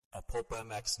Pulp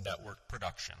MX Network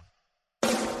production.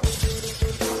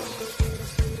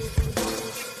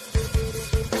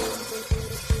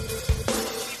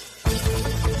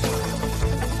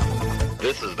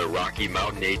 This is the Rocky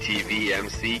Mountain ATV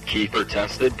MC Keefer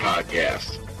Tested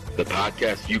podcast. The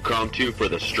podcast you come to for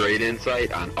the straight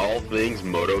insight on all things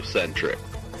moto-centric.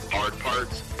 Hard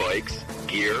parts, bikes,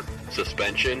 gear,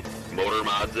 suspension, motor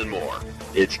mods, and more.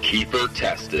 It's Keefer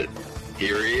Tested.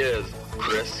 Here he is,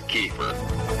 Chris Keefer.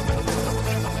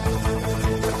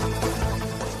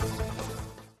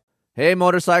 Hey,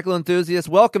 motorcycle enthusiasts,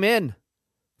 welcome in.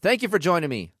 Thank you for joining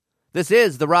me. This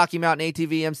is the Rocky Mountain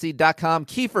ATVMC.com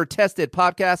Keefer Tested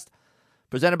podcast,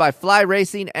 presented by Fly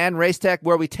Racing and Racetech,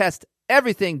 where we test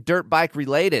everything dirt bike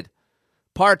related.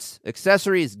 Parts,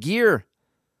 accessories, gear,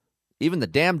 even the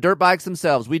damn dirt bikes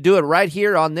themselves. We do it right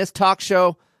here on this talk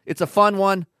show. It's a fun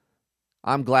one.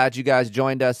 I'm glad you guys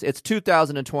joined us. It's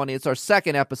 2020. It's our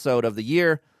second episode of the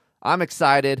year. I'm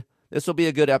excited. This will be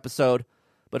a good episode.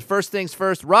 But first things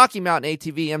first,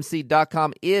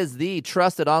 RockyMountainATVMC.com is the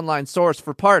trusted online source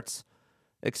for parts,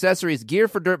 accessories, gear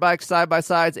for dirt bikes,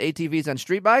 side-by-sides, ATVs, and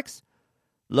street bikes.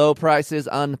 Low prices,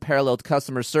 unparalleled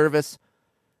customer service,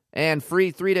 and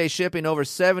free 3-day shipping over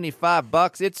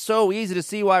 $75. It's so easy to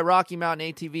see why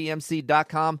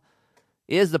RockyMountainATVMC.com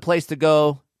is the place to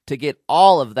go to get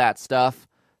all of that stuff.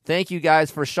 Thank you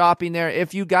guys for shopping there.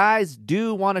 If you guys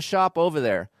do want to shop over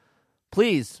there,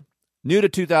 please, new to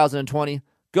 2020,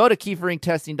 go to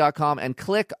KeeferinkTesting.com and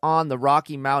click on the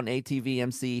Rocky Mountain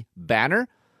ATVMC banner.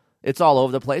 It's all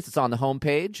over the place. It's on the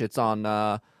homepage. It's on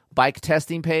bike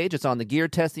testing page. It's on the gear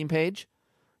testing page.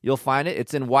 You'll find it.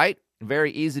 It's in white.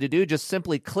 Very easy to do. Just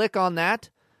simply click on that,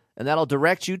 and that'll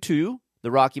direct you to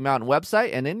the Rocky Mountain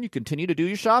website, and then you continue to do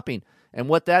your shopping. And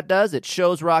what that does, it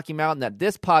shows Rocky Mountain that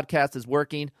this podcast is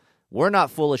working. We're not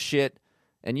full of shit,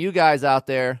 and you guys out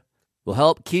there will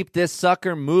help keep this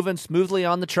sucker moving smoothly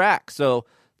on the track. So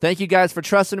thank you guys for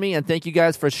trusting me, and thank you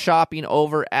guys for shopping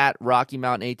over at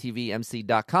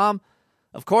RockyMountainATVMC.com.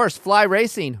 Of course, Fly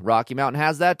Racing, Rocky Mountain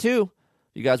has that too.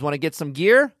 You guys want to get some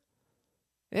gear?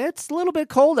 It's a little bit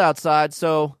cold outside,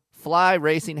 so Fly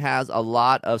Racing has a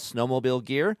lot of snowmobile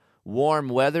gear, warm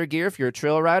weather gear if you're a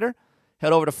trail rider.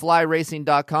 Head over to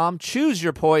FlyRacing.com, choose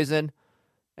your poison,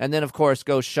 and then, of course,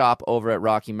 go shop over at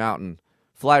Rocky Mountain.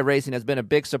 Fly Racing has been a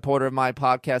big supporter of my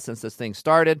podcast since this thing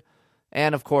started.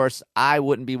 And, of course, I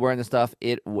wouldn't be wearing the stuff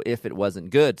if it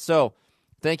wasn't good. So,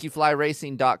 thank you,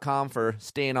 FlyRacing.com, for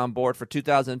staying on board for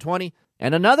 2020.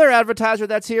 And another advertiser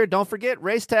that's here, don't forget,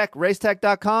 Racetech,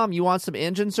 Racetech.com. You want some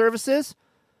engine services?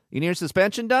 You need your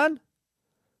suspension done?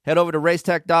 Head over to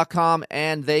Racetech.com,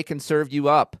 and they can serve you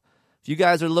up. If you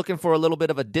guys are looking for a little bit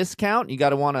of a discount, you got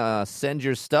to want to send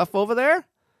your stuff over there,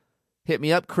 hit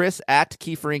me up, Chris at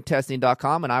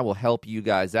KeeferinkTesting.com, and I will help you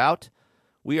guys out.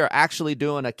 We are actually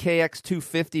doing a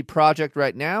KX250 project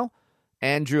right now.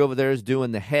 Andrew over there is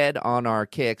doing the head on our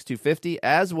KX250,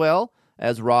 as well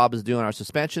as Rob is doing our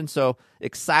suspension. So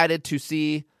excited to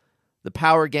see the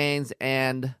power gains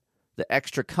and the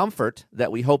extra comfort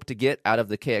that we hope to get out of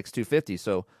the KX250.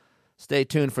 So stay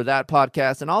tuned for that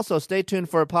podcast. And also stay tuned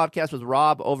for a podcast with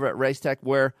Rob over at Racetech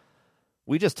where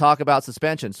we just talk about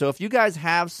suspension. So if you guys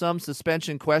have some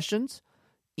suspension questions,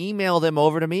 email them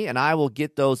over to me, and I will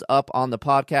get those up on the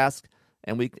podcast,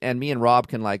 and me and Rob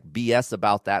can BS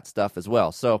about that stuff as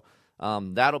well. So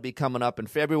that'll be coming up in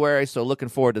February, so looking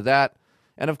forward to that.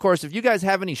 And, of course, if you guys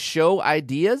have any show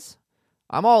ideas,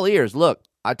 I'm all ears. Look,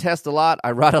 I test a lot, I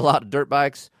ride a lot of dirt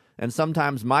bikes, and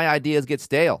sometimes my ideas get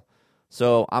stale.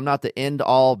 So I'm not the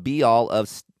end-all, be-all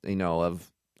of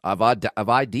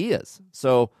ideas.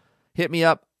 So hit me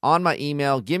up on my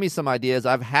email, give me some ideas.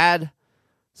 I've had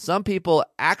some people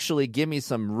actually give me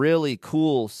some really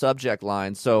cool subject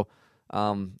lines, so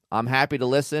I'm happy to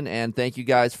listen, and thank you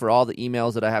guys for all the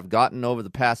emails that I have gotten over the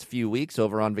past few weeks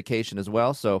over on vacation as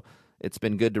well, so it's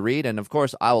been good to read, and of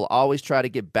course, I will always try to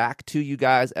get back to you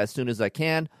guys as soon as I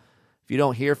can. If you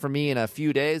don't hear from me in a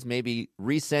few days, maybe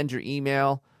resend your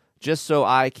email just so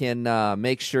I can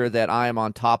make sure that I am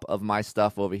on top of my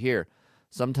stuff over here.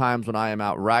 Sometimes when I am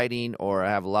out riding or I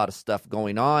have a lot of stuff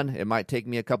going on, it might take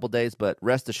me a couple days, but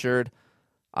rest assured,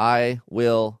 I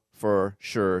will for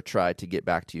sure try to get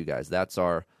back to you guys. That's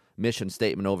our mission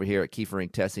statement over here at Keefer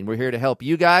Ink Testing. We're here to help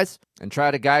you guys and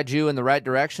try to guide you in the right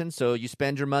direction so you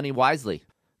spend your money wisely.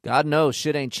 God knows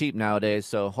shit ain't cheap nowadays,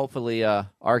 so hopefully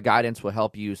our guidance will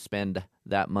help you spend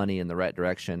that money in the right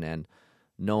direction, and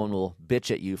no one will bitch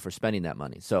at you for spending that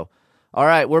money. So, all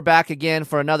right, we're back again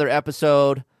for another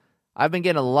episode. I've been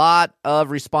getting a lot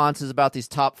of responses about these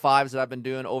top fives that I've been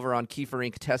doing over on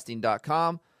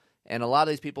KeeferInkTesting.com, and a lot of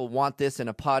these people want this in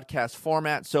a podcast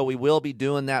format, so we will be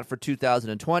doing that for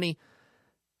 2020.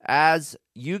 As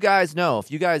you guys know, if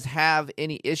you guys have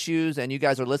any issues and you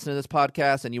guys are listening to this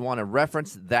podcast and you want to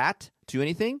reference that to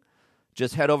anything,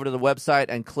 just head over to the website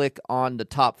and click on the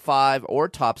top 5 or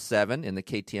top 7 in the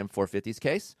KTM 450's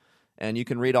case, and you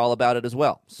can read all about it as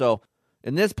well. So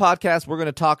in this podcast, we're going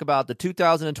to talk about the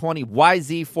 2020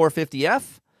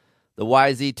 YZ450F, the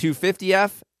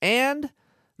YZ250F, and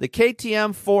the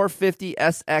KTM 450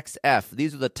 SXF.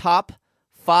 These are the top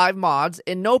 5 mods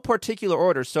in no particular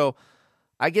order. So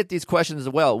I get these questions as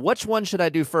well. Which one should I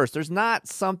do first? There's not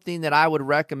something that I would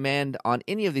recommend on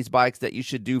any of these bikes that you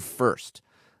should do first.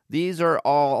 These are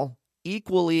all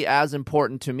equally as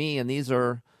important to me, and these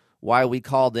are why we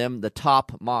call them the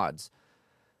top mods.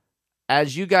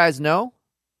 As you guys know,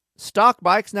 stock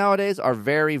bikes nowadays are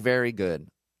very, very good.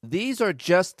 These are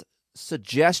just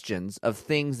suggestions of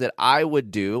things that I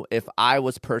would do if I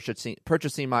was purchasing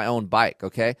my own bike,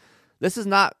 okay? This is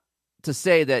not to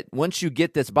say that once you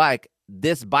get this bike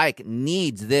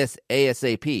needs this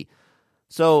ASAP.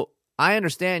 So I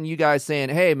understand you guys saying,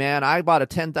 hey, man, I bought a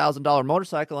 $10,000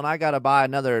 motorcycle and I got to buy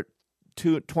another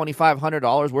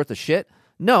 $2,500 worth of shit.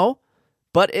 No,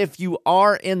 but if you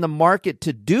are in the market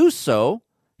to do so,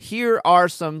 here are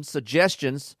some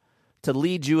suggestions to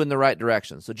lead you in the right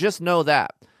direction. So just know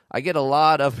that. I get a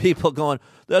lot of people going,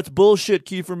 that's bullshit,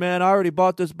 Keefer, man. I already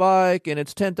bought this bike and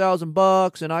it's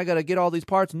 $10,000 and I got to get all these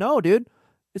parts. No, dude.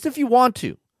 It's if you want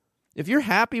to. If you're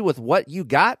happy with what you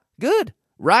got, good.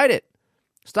 Ride it.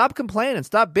 Stop complaining.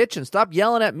 Stop bitching. Stop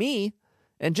yelling at me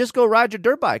and just go ride your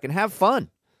dirt bike and have fun.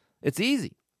 It's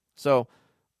easy. So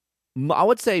I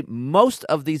would say most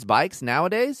of these bikes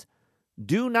nowadays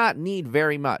do not need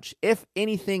very much, if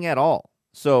anything at all.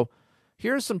 So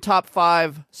here's some top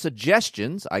 5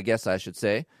 suggestions, I guess I should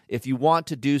say, if you want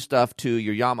to do stuff to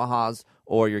your Yamahas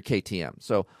or your KTM.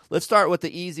 So let's start with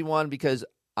the easy one because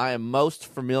I am most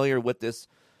familiar with this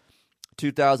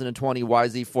 2020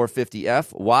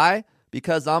 YZ450F. Why?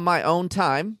 Because on my own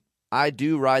time, I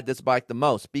do ride this bike the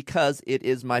most because it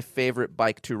is my favorite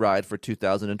bike to ride for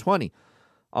 2020.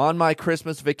 On my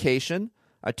Christmas vacation,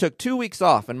 I took 2 weeks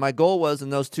off, and my goal was in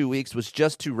those 2 weeks was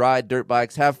just to ride dirt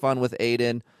bikes, have fun with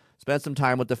Aiden, spend some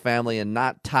time with the family, and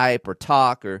not type or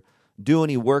talk or do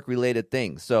any work-related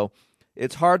things. So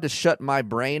it's hard to shut my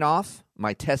brain off,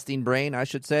 my testing brain, I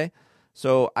should say.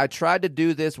 So I tried to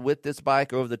do this with this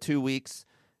bike over the 2 weeks,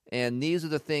 and these are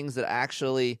the things that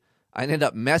actually I ended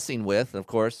up messing with, of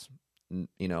course.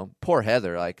 You know, poor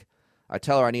Heather. Like, I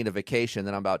tell her I need a vacation,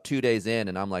 then I'm about 2 days in,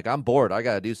 and I'm like, I'm bored. I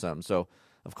got to do something. So,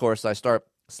 of course, I start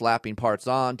slapping parts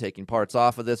on, taking parts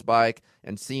off of this bike,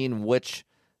 and seeing which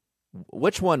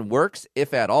one works,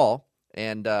 if at all,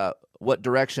 and what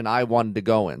direction I wanted to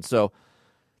go in. So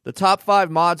the top 5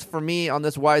 mods for me on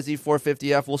this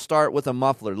YZ450F, we'll start with a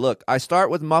muffler. Look, I start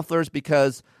with mufflers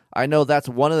because I know that's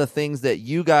one of the things that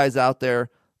you guys out there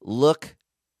look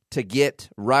to get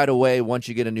right away once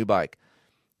you get a new bike.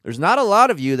 There's not a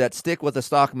lot of you that stick with a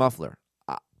stock muffler.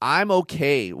 I'm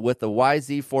okay with the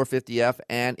YZ450F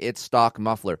and its stock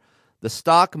muffler. The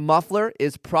stock muffler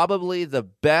is probably the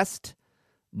best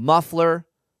muffler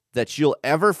that you'll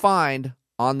ever find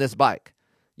on this bike.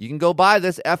 You can go buy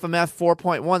this FMF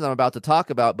 4.1 that I'm about to talk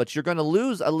about, but you're going to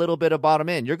lose a little bit of bottom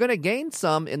end. You're going to gain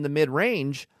some in the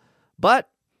mid-range, but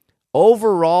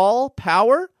overall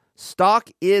power, stock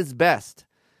is best.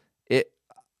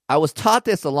 I was taught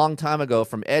this a long time ago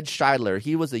from Ed Scheidler.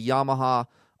 He was a Yamaha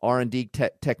R&D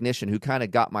technician who kind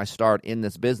of got my start in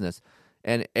this business.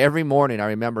 And every morning I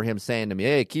remember him saying to me,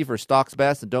 hey, Keefer, stock's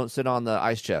best and don't sit on the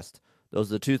ice chest. Those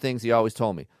are the 2 things he always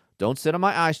told me. Don't sit on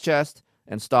my ice chest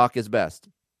and stock is best.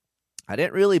 I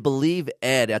didn't really believe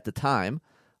Ed at the time,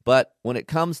 but when it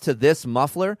comes to this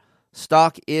muffler,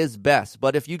 stock is best.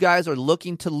 But if you guys are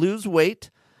looking to lose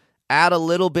weight, add a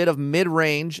little bit of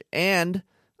mid-range and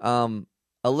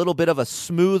a little bit of a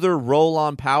smoother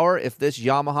roll-on power if this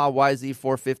Yamaha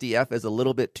YZ450F is a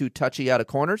little bit too touchy out of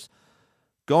corners,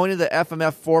 going to the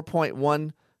FMF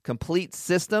 4.1 complete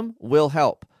system will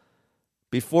help.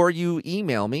 Before you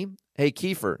email me, hey,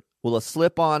 Keefer, will a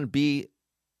slip-on be,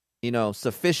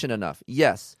 sufficient enough?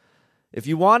 Yes. If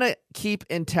you want to keep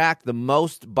intact the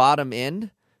most bottom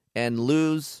end and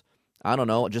lose,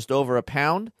 just over a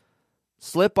pound,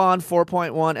 slip-on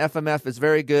 4.1 FMF is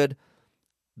very good.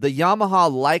 The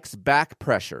Yamaha likes back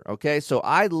pressure, okay? So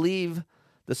I leave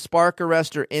the spark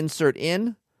arrestor insert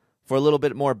in for a little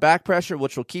bit more back pressure,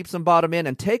 which will keep some bottom end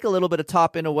and take a little bit of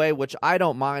top end away, which I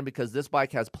don't mind because this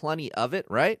bike has plenty of it,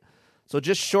 right? So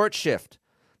just short shift.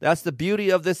 That's the beauty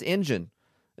of this engine,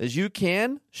 is you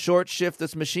can short shift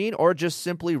this machine or just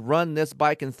simply run this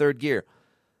bike in 3rd gear.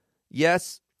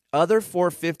 Yes, other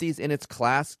 450s in its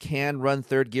class can run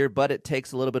third gear, but it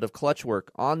takes a little bit of clutch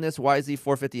work. On this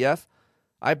YZ450F,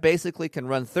 I basically can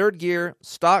run third gear,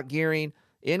 stock gearing,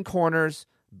 in corners,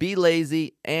 be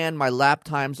lazy, and my lap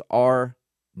times are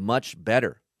much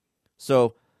better.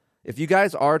 So if you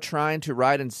guys are trying to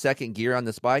ride in second gear on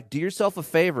this bike, do yourself a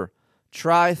favor.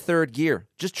 Try third gear.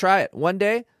 Just try it. One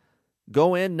day,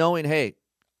 go in knowing, hey,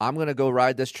 I'm going to go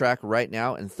ride this track right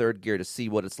now in third gear to see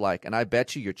what it's like. And I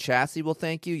bet you your chassis will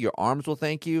thank you, your arms will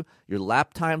thank you, your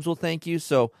lap times will thank you.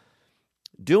 So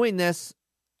doing this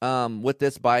with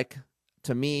this bike,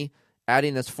 to me,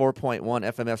 adding this 4.1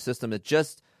 FMF system, it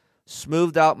just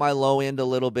smoothed out my low end a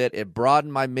little bit. It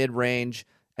broadened my mid-range,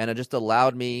 and it just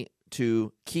allowed me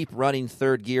to keep running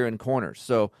third gear in corners.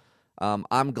 So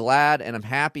I'm glad and I'm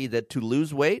happy that to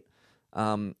lose weight,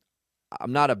 I'm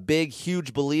not a big,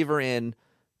 huge believer in,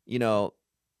 the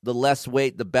less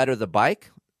weight, the better the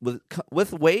bike.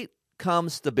 With weight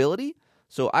comes stability,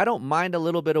 so I don't mind a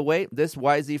little bit of weight. This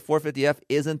YZ450F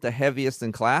isn't the heaviest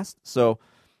in class, so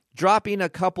dropping a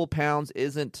couple pounds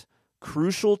isn't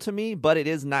crucial to me, but it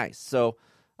is nice. So,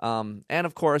 and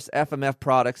of course, FMF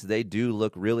products, they do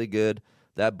look really good.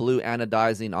 That blue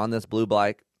anodizing on this blue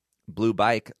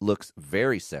bike looks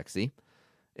very sexy.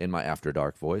 In my After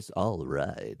Dark voice, all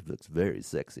right, looks very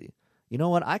sexy. You know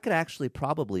what? I could actually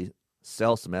probably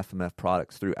sell some FMF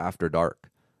products through After Dark.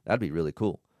 That'd be really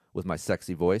cool. With my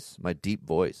sexy voice, my deep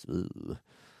voice. Ooh.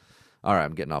 All right,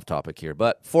 I'm getting off topic here.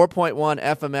 But 4.1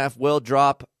 FMF will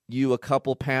drop you a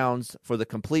couple pounds for the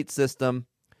complete system,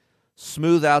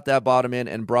 smooth out that bottom end,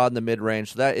 and broaden the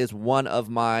mid-range. So that is one of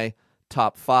my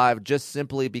top 5, just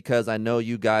simply because I know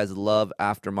you guys love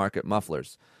aftermarket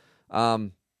mufflers.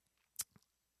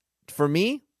 For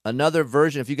me, another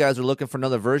version, if you guys are looking for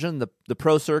another version, the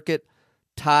Pro Circuit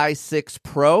Tie 6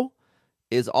 Pro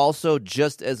is also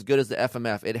just as good as the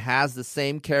FMF. It has the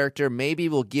same character. Maybe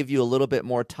will give you a little bit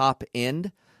more top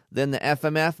end than the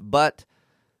FMF, but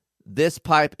this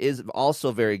pipe is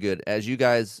also very good. As you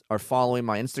guys are following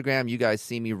my Instagram, you guys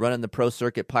see me running the Pro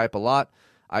Circuit pipe a lot.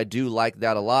 I do like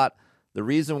that a lot. The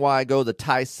reason why I go the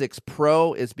Tie 6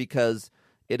 Pro is because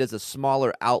it is a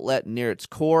smaller outlet near its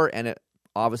core, and it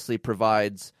obviously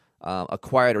provides a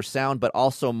quieter sound, but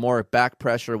also more back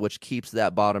pressure, which keeps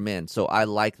that bottom end. So I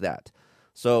like that.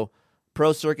 So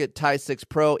Pro Circuit Tie 6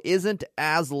 Pro isn't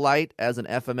as light as an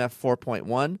FMF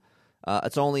 4.1.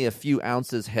 It's only a few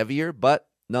ounces heavier, but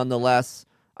nonetheless,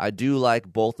 I do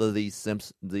like both of these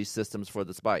systems for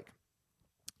this bike.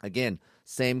 Again,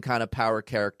 same kind of power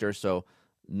character, so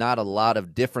not a lot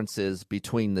of differences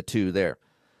between the two there.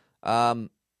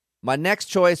 My next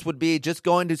choice would be just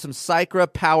going to some Cycra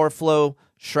PowerFlow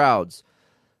shrouds.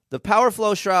 The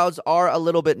PowerFlow shrouds are a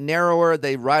little bit narrower.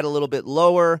 They ride a little bit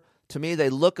lower. To me,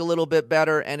 they look a little bit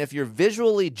better. And if you're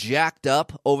visually jacked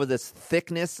up over this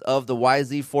thickness of the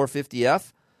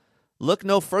YZ450F, look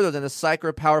no further than the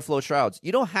Cycra PowerFlow shrouds.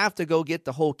 You don't have to go get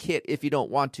the whole kit if you don't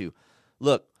want to.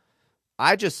 Look,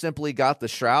 I just simply got the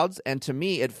shrouds, and to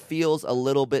me, it feels a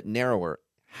little bit narrower.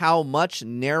 How much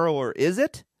narrower is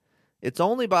it? It's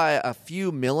only by a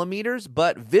few millimeters,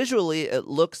 but visually it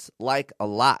looks like a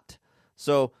lot.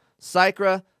 So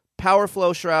Cycra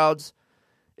PowerFlow shrouds,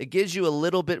 it gives you a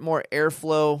little bit more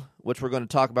airflow, which we're going to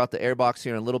talk about the airbox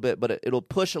here in a little bit, but it'll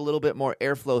push a little bit more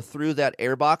airflow through that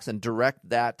airbox and direct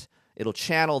that. It'll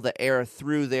channel the air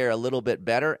through there a little bit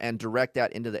better and direct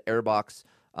that into the airbox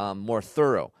more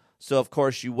thorough. So, of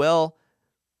course, you will,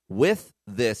 with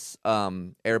this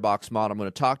airbox mod I'm going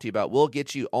to talk to you about, will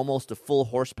get you almost a full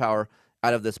horsepower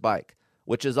out of this bike,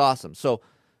 which is awesome. So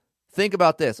think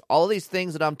about this. All these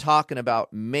things that I'm talking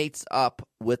about mates up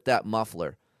with that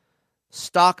muffler.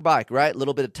 Stock bike, right? A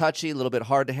little bit of touchy, a little bit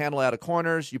hard to handle out of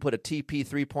corners. You put a TP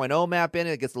 3.0 map in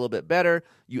it gets a little bit better.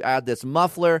 You add this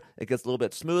muffler, it gets a little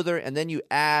bit smoother. And then you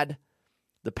add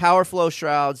the PowerFlow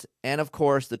shrouds and, of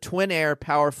course, the Twin Air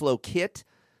PowerFlow kit,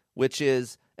 which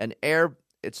is an air,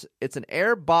 it's an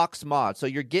air box mod. So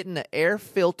you're getting an air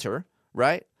filter,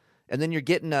 right? And then you're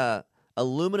getting a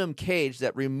aluminum cage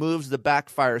that removes the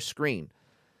backfire screen.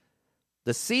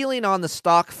 The sealing on the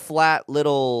stock flat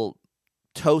little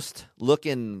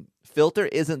toast-looking filter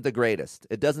isn't the greatest.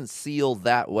 It doesn't seal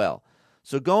that well.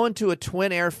 So going to a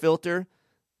Twin Air filter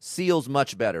seals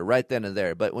much better right then and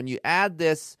there. But when you add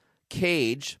this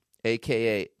cage,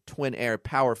 aka Twin Air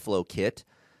PowerFlow kit,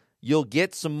 you'll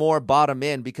get some more bottom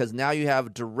end because now you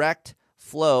have direct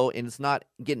flow and it's not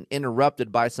getting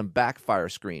interrupted by some backfire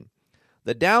screen.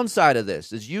 The downside of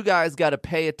this is you guys got to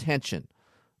pay attention.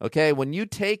 Okay, when you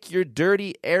take your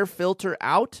dirty air filter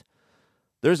out,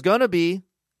 there's going to be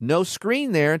no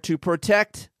screen there to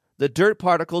protect the dirt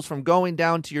particles from going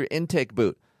down to your intake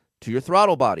boot. to your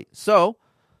throttle body. So,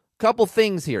 couple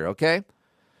things here, okay?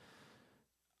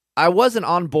 I wasn't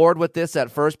on board with this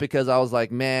at first because I was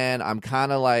like, man, I'm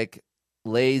kind of like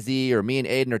lazy, or me and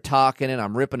Aiden are talking and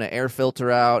I'm ripping an air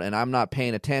filter out and I'm not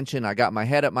paying attention. I got my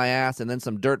head up my ass and then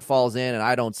some dirt falls in and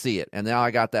I don't see it. And now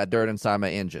I got that dirt inside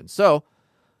my engine. So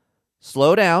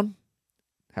slow down,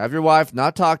 have your wife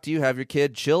not talk to you, have your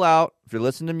kid chill out. If you're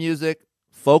listening to music,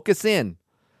 focus in.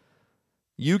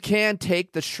 You can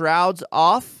take the shrouds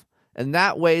off, and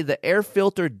that way the air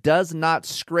filter does not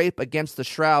scrape against the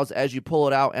shrouds as you pull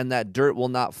it out, and that dirt will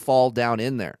not fall down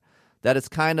in there. That is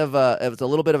kind of it's a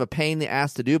little bit of a pain in the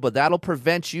ass to do, but that'll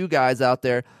prevent you guys out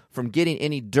there from getting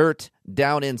any dirt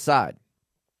down inside.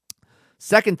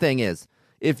 Second thing is,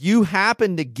 if you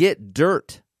happen to get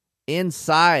dirt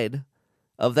inside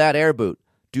of that air boot,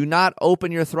 do not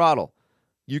open your throttle.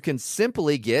 You can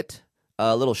simply get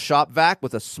a little shop vac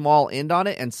with a small end on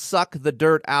it and suck the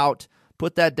dirt out.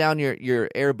 Put that down your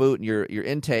air boot and your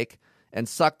intake and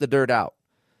suck the dirt out.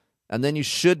 And then you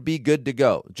should be good to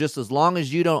go. Just as long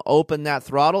as you don't open that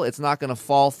throttle, it's not going to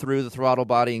fall through the throttle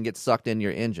body and get sucked into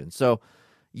your engine. So,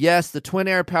 yes, the Twin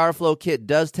Air Power Flow kit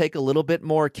does take a little bit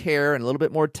more care and a little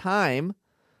bit more time,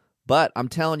 but I'm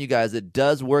telling you guys, it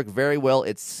does work very well.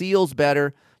 It seals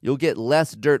better. You'll get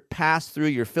less dirt pass through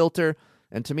your filter,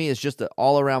 and to me, it's just an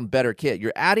all-around better kit.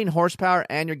 You're adding horsepower,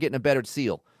 and you're getting a better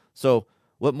seal. So,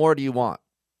 what more do you want?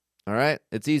 All right?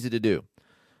 It's easy to do.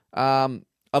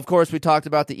 Of course, we talked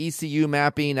about the ECU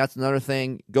mapping. That's another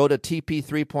thing. Go to TP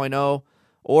 3.0,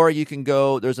 or you can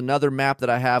go, there's another map that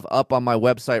I have up on my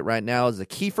website right now. Is a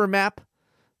Keefer map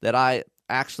that I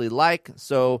actually like.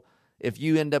 So if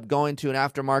you end up going to an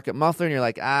aftermarket muffler and you're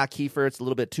like, Keefer, it's a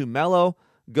little bit too mellow,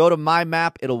 go to my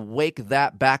map. It'll wake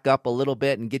that back up a little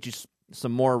bit and get you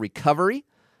some more recovery.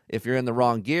 If you're in the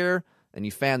wrong gear and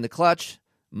you fan the clutch,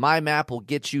 my map will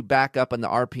get you back up in the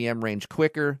RPM range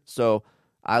quicker. So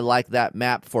I like that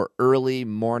map for early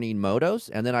morning motos,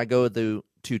 and then I go to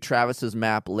Travis's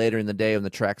map later in the day when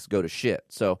the tracks go to shit.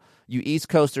 So you East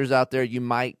Coasters out there, you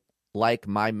might like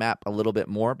my map a little bit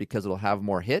more because it'll have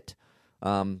more hit.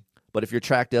 But if your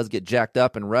track does get jacked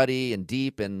up and ruddy and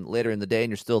deep and later in the day and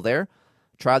you're still there,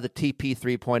 try the TP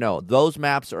 3.0. Those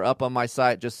maps are up on my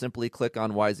site. Just simply click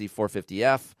on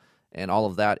YZ450F, and all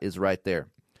of that is right there.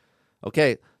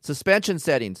 Okay, suspension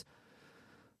settings.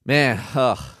 Man,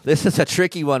 this is a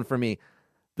tricky one for me.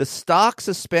 The stock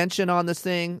suspension on this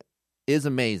thing is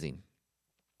amazing.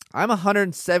 I'm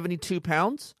 172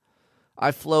 pounds.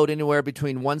 I float anywhere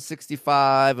between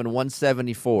 165 and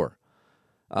 174.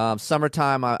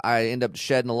 Summertime, I end up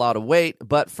shedding a lot of weight.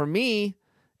 But for me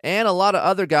and a lot of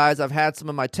other guys, I've had some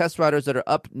of my test riders that are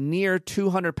up near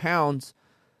 200 pounds.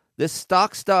 This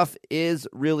stock stuff is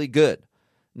really good.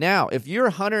 Now, if you're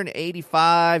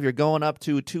 185, you're going up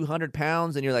to 200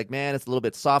 pounds, and you're like, man, it's a little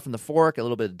bit soft in the fork, a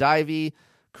little bit divey.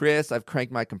 Chris, I've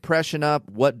cranked my compression up.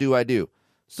 What do I do?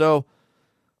 So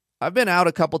I've been out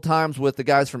a couple times with the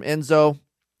guys from Enzo.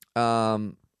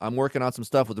 I'm working on some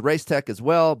stuff with Race Tech as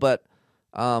well, but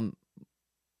I've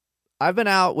been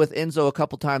out with Enzo a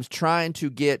couple times trying to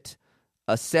get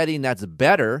a setting that's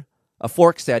better, a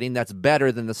fork setting that's better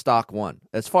than the stock one,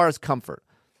 as far as comfort.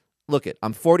 Look it,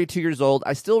 I'm 42 years old.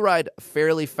 I still ride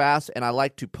fairly fast, and I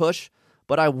like to push,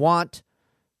 but I want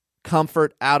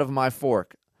comfort out of my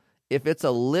fork. If it's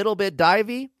a little bit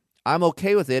divey, I'm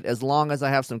okay with it as long as I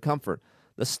have some comfort.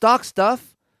 The stock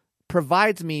stuff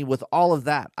provides me with all of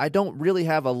that. I don't really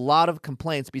have a lot of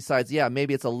complaints besides,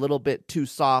 maybe it's a little bit too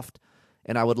soft,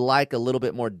 and I would like a little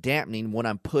bit more dampening when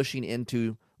I'm pushing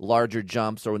into larger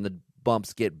jumps or when the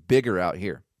bumps get bigger out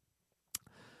here.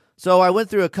 So I went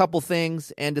through a couple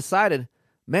things and decided,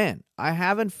 man, I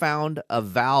haven't found a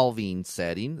valving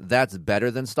setting that's better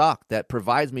than stock, that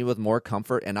provides me with more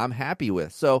comfort and I'm happy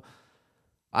with. So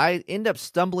I end up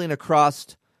stumbling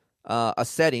across a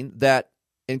setting that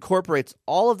incorporates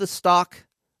all of the stock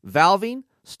valving,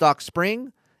 stock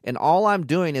spring, and all I'm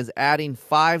doing is adding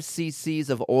 5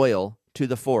 cc's of oil to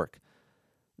the fork.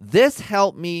 This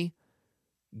helped me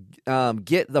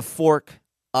get the fork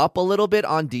up a little bit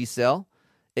on decel.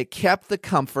 It kept the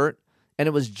comfort, and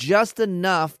it was just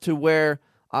enough to where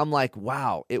I'm like,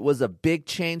 wow, it was a big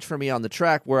change for me on the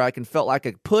track where I felt like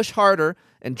I could push harder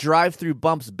and drive through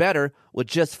bumps better with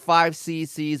just 5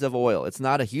 cc's of oil. It's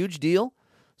not a huge deal.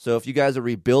 So if you guys are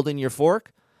rebuilding your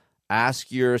fork,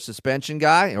 ask your suspension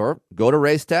guy or go to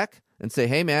Race Tech and say,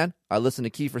 hey, man, I listen to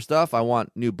Keefer stuff. I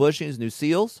want new bushings, new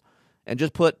seals, and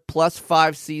just put plus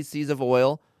 5 cc's of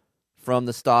oil from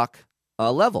the stock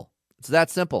level. It's that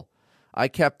simple. I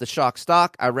kept the shock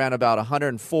stock. I ran about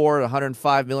 104 to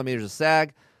 105 millimeters of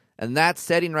sag, and that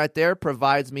setting right there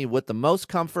provides me with the most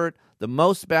comfort, The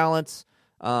most balance,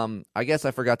 I guess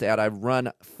I forgot to add, I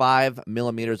run 5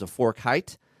 millimeters of fork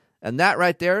height. And that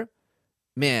right there,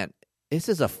 man, this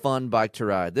is a fun bike to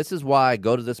ride. This is why I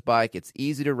go to this bike. It's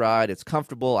easy to ride. It's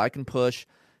comfortable. I can push.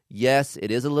 Yes,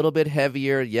 it is a little bit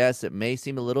heavier. Yes, it may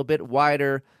seem a little bit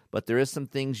wider, but there is some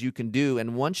things you can do.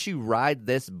 And once you ride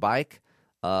this bike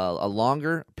a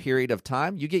longer period of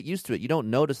time, you get used to it. You don't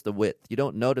notice the width. You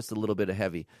don't notice a little bit of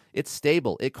heavy. It's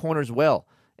stable. It corners well.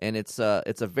 And it's a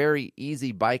very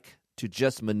easy bike to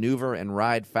just maneuver and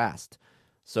ride fast.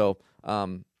 So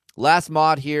last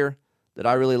mod here that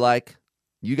I really like,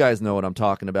 you guys know what I'm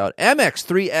talking about.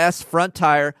 MX3S front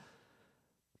tire.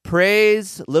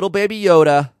 Praise little baby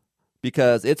Yoda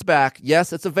because it's back.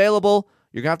 Yes, it's available.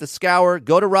 You're going to have to scour.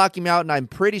 Go to Rocky Mountain. I'm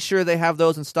pretty sure they have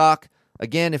those in stock.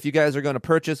 Again, if you guys are going to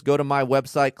purchase, go to my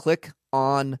website, click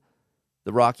on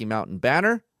the Rocky Mountain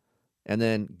banner, and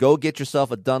then go get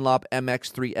yourself a Dunlop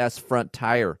MX3S front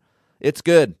tire. It's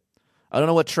good. I don't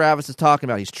know what Travis is talking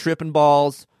about. He's tripping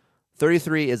balls.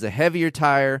 33 is a heavier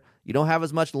tire. You don't have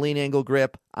as much lean angle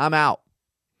grip. I'm out.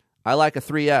 I like a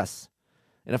 3S.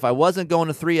 And if I wasn't going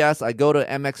to 3S, I'd go to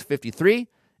MX53.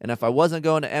 And if I wasn't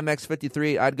going to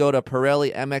MX53, I'd go to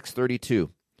Pirelli MX32.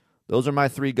 Those are my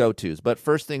 3 go-tos. But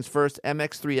first things first,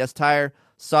 MX3S tire,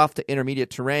 soft to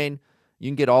intermediate terrain. You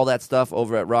can get all that stuff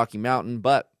over at Rocky Mountain,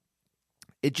 but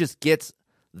it just gets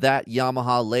that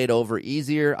Yamaha laid over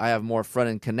easier. I have more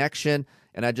front-end connection,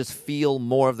 and I just feel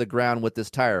more of the ground with this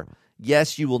tire.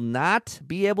 Yes, you will not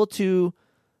be able to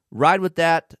ride with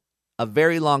that a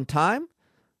very long time.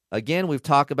 Again, we've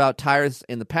talked about tires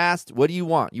in the past. What do you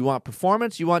want? You want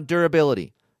performance, you want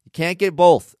durability. You can't get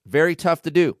both. Very tough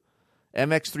to do.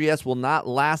 MX3S will not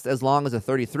last as long as a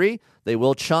 33. They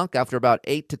will chunk after about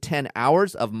 8 to 10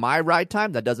 hours of my ride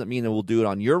time. That doesn't mean that we'll do it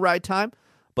on your ride time,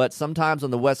 but sometimes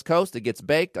on the West Coast it gets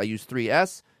baked. I use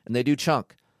 3S, and they do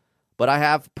chunk. But I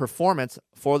have performance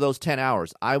for those 10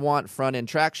 hours. I want front-end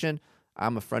traction.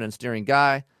 I'm a front-end steering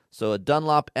guy, so a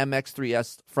Dunlop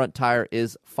MX3S front tire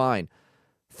is fine.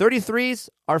 33s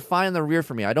are fine in the rear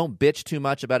for me. I don't bitch too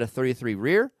much about a 33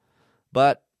 rear,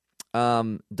 but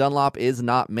Dunlop is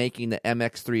not making the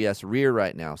MX3S rear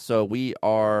right now. So we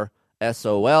are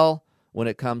SOL when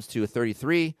it comes to a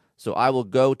 33, so I will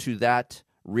go to that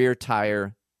rear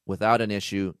tire without an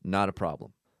issue, not a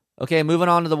problem. Okay, moving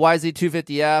on to the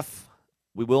YZ250F.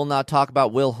 We will not talk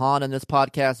about Will Hahn in this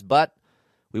podcast, but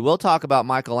we will talk about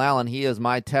Michael Allen. He is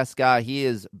my test guy. He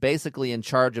is basically in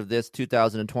charge of this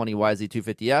 2020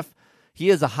 YZ250F. He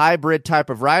is a hybrid type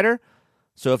of rider.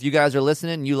 So if you guys are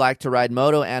listening and you like to ride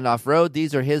moto and off-road,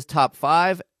 these are his top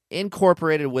 5,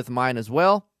 incorporated with mine as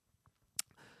well.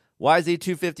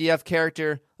 YZ250F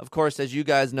character, of course, as you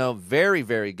guys know, very,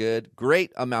 very good.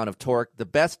 Great amount of torque, the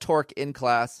best torque in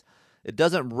class. It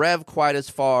doesn't rev quite as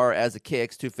far as a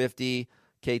KX250,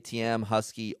 KTM,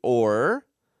 Husky, or,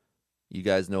 you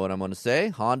guys know what I'm going to say,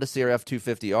 Honda CRF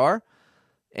 250R.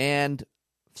 And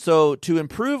so to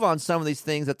improve on some of these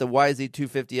things that the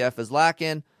YZ250F is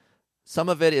lacking, some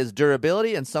of it is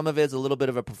durability and some of it is a little bit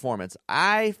of a performance.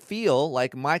 I feel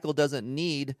like Michael doesn't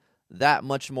need that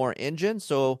much more engine,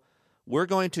 so we're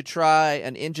going to try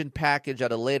an engine package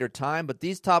at a later time, but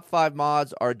these top 5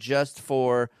 mods are just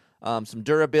for some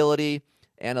durability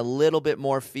and a little bit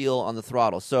more feel on the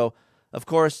throttle. So, of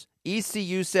course,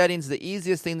 ECU settings, the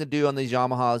easiest thing to do on these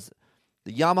Yamahas.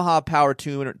 The Yamaha Power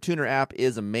Tuner app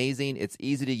is amazing. It's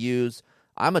easy to use.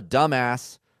 I'm a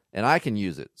dumbass, and I can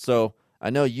use it. So I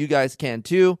know you guys can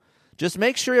too. Just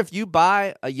make sure if you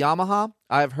buy a Yamaha,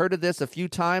 I've heard of this a few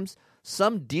times,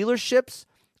 some dealerships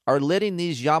are letting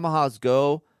these Yamahas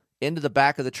go into the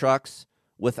back of the trucks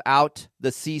without the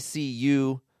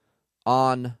CCU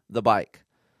on the bike.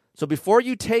 So before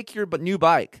you take your new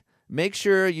bike, make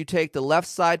sure you take the left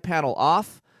side panel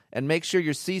off and make sure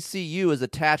your CCU is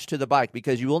attached to the bike,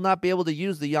 because you will not be able to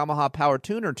use the Yamaha Power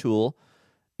Tuner tool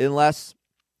unless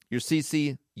your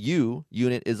CCU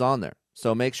unit is on there.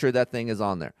 So make sure that thing is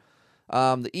on there.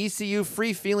 The ECU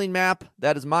free feeling map,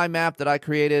 that is my map that I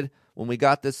created when we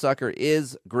got this sucker,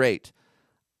 is great.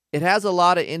 It has a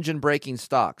lot of engine braking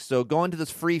stock. So going to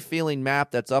this free feeling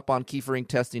map that's up on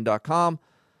keeferinctesting.com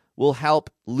will help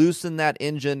loosen that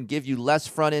engine, give you less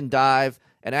front end dive,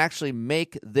 and actually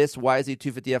make this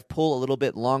YZ250F pull a little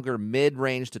bit longer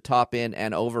mid-range to top end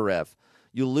and over rev.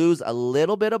 You lose a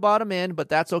little bit of bottom end, but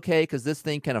that's okay because this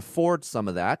thing can afford some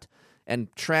of that and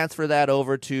transfer that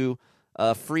over to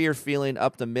a freer feeling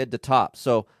up the mid to top.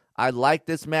 So I like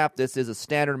this map. This is a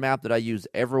standard map that I use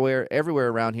everywhere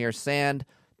around here. Sand,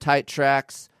 tight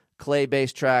tracks,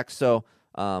 clay-based tracks. So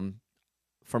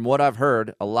from what I've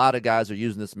heard, a lot of guys are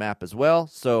using this map as well.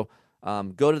 So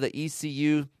go to the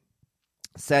ECU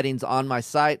settings on my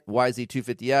site,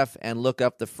 YZ250F, and look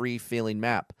up the free feeling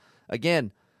map.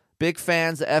 Again, big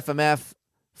fans of FMF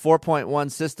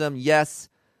 4.1 system. Yes,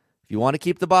 if you want to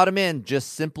keep the bottom in,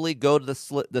 just simply go to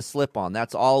the slip-on.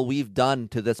 That's all we've done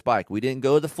to this bike. We didn't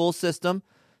go to the full system.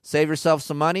 Save yourself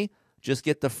some money. Just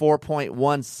get the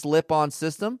 4.1 slip-on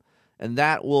system, and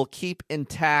that will keep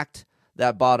intact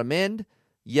that bottom end.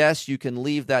 Yes, you can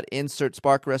leave that insert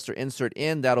spark arrestor insert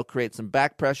in. That'll create some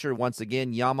back pressure. Once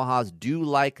again, Yamahas do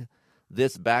like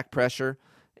this back pressure,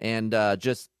 and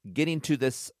just getting to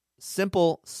this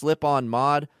simple slip-on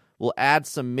mod will add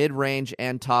some mid-range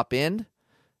and top end,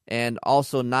 and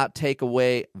also not take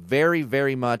away very,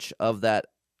 very much of that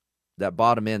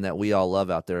bottom end that we all love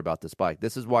out there about this bike.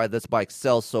 This is why this bike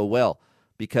sells so well,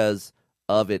 because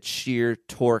of its sheer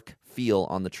torque feel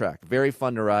on the track. Very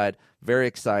fun to ride, very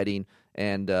exciting,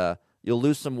 and you'll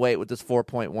lose some weight with this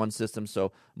 4.1 system,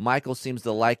 so Michael seems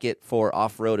to like it for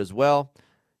off-road as well.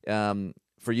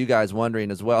 For you guys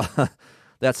wondering as well,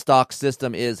 that stock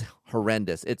system is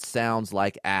horrendous. It sounds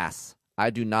like ass. I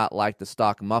do not like the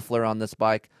stock muffler on this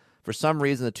bike. For some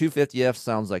reason, the 250F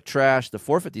sounds like trash. The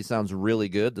 450 sounds really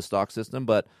good, the stock system,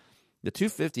 but the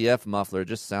 250F muffler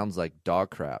just sounds like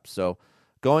dog crap. So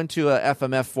going to a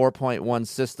FMF 4.1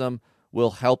 system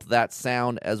will help that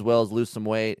sound, as well as lose some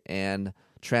weight and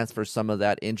transfer some of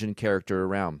that engine character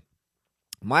around.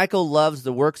 Michael loves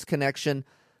the Works Connection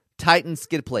Titan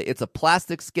skid plate. It's a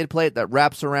plastic skid plate that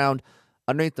wraps around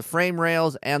underneath the frame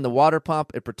rails and the water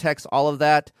pump. It protects all of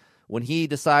that. When he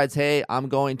decides, hey, I'm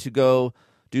going to go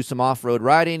do some off-road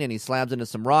riding, and he slams into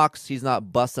some rocks, he's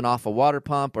not busting off a water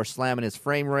pump or slamming his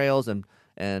frame rails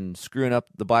and screwing up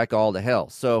the bike all to hell.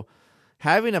 So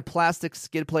having a plastic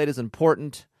skid plate is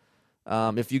important.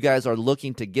 If you guys are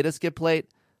looking to get a skid plate,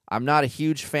 I'm not a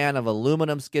huge fan of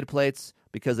aluminum skid plates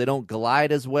because they don't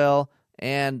glide as well,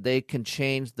 and they can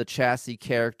change the chassis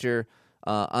character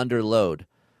under load.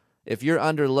 If you're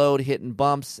under load hitting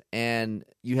bumps and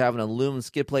you have an aluminum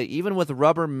skid plate, even with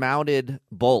rubber-mounted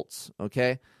bolts,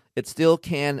 okay, it still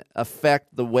can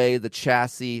affect the way the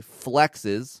chassis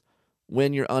flexes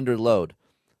when you're under load.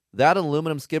 That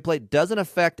aluminum skid plate doesn't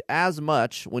affect as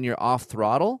much when you're off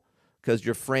throttle because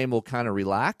your frame will kind of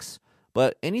relax.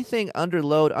 But anything under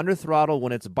load, under throttle,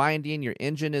 when it's binding, your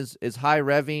engine is high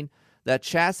revving, that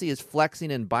chassis is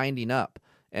flexing and binding up.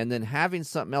 And then having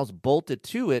something else bolted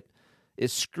to it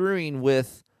is screwing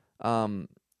with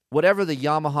whatever the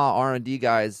Yamaha R&D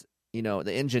guys,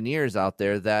 the engineers out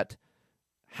there, that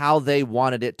how they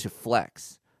wanted it to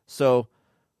flex. So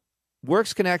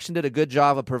Works Connection did a good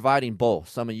job of providing both.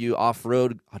 Some of you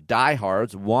off-road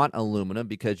diehards want aluminum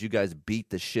because you guys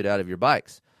beat the shit out of your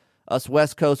bikes. Us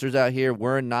West Coasters out here,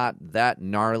 we're not that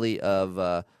gnarly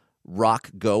of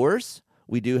rock goers.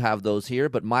 We do have those here,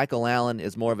 but Michael Allen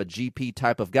is more of a GP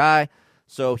type of guy,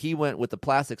 so he went with the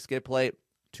plastic skid plate,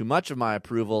 to much of my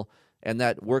approval, and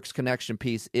that Works Connection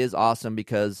piece is awesome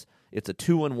because it's a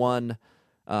 2-in-1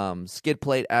 skid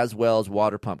plate as well as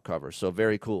water pump cover, so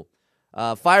very cool.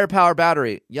 Firepower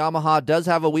battery. Yamaha does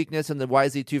have a weakness in the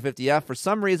YZ250F. For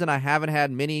some reason, I haven't had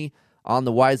many on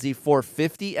the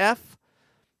YZ450F.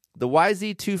 The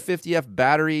YZ250F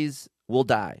batteries will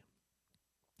die.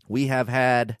 We have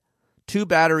had 2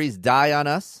 batteries die on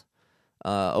us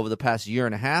over the past year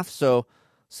and a half, so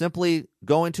simply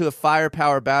go into a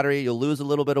firepower battery. You'll lose a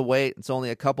little bit of weight. It's only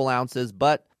a couple ounces,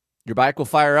 but your bike will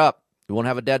fire up. You won't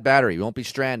have a dead battery. You won't be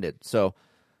stranded. So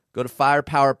go to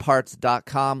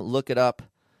firepowerparts.com, look it up,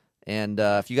 and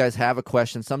if you guys have a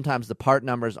question, sometimes the part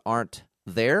numbers aren't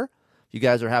there. If you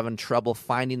guys are having trouble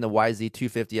finding the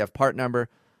YZ250F part number,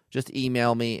 just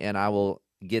email me, and I will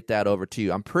get that over to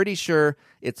you. I'm pretty sure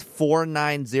it's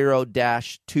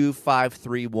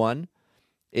 490-2531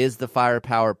 is the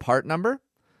firepower part number,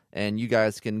 and you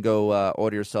guys can go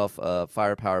order yourself a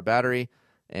firepower battery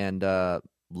and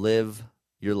live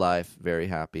your life very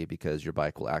happy because your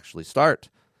bike will actually start.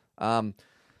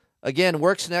 Again,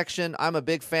 Works Connection, I'm a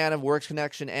big fan of Works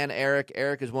Connection and Eric.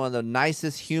 Eric is one of the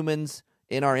nicest humans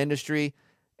in our industry,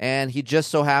 and he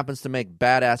just so happens to make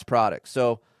badass products.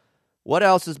 So what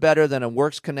else is better than a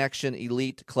Works Connection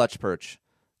Elite clutch perch?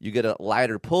 You get a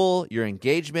lighter pull. Your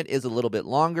engagement is a little bit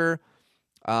longer.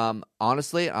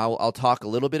 Honestly, I'll talk a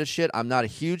little bit of shit. I'm not a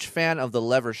huge fan of the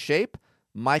lever shape.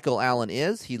 Michael Allen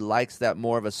is. He likes that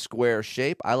more of a square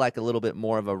shape. I like a little bit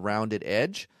more of a rounded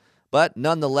edge. But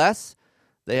nonetheless,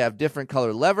 they have different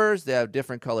color levers. They have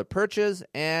different color perches.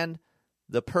 And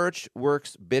the perch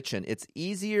works bitchin'. It's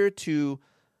easier to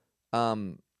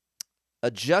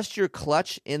adjust your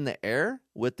clutch in the air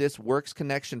with this Works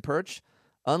Connection perch,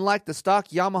 unlike the stock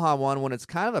Yamaha one when it's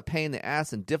kind of a pain in the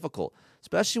ass and difficult,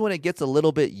 especially when it gets a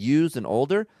little bit used and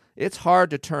older. it's hard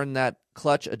to turn that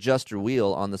clutch adjuster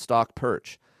wheel on the stock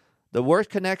perch. The work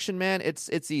connection, man,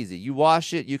 it's easy. You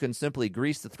wash it, you can simply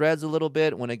grease the threads a little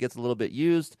bit when it gets a little bit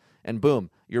used, and boom,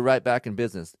 you're right back in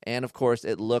business. And, of course,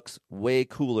 it looks way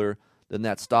cooler than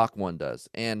that stock one does.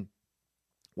 And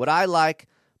what I like,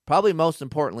 probably most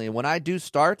importantly, when I do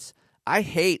starts, I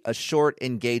hate a short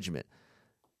engagement.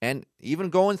 And even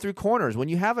going through corners, when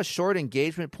you have a short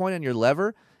engagement point on your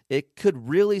lever, it could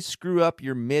really screw up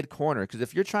your mid-corner. Because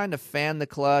if you're trying to fan the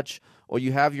clutch or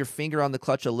you have your finger on the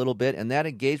clutch a little bit and that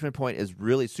engagement point is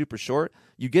really super short,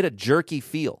 you get a jerky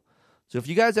feel. So if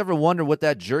you guys ever wonder what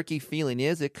that jerky feeling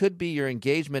is, it could be your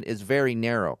engagement is very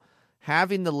narrow.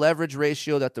 Having the leverage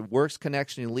ratio that the Works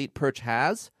Connection Elite Perch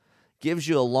has gives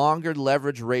you a longer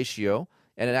leverage ratio,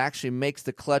 and it actually makes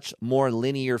the clutch more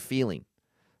linear feeling.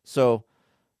 So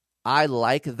I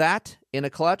like that in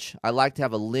a clutch. I like to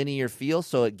have a linear feel,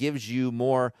 so it gives you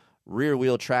more rear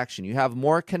wheel traction. You have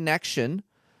more connection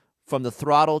from the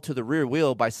throttle to the rear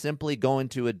wheel by simply going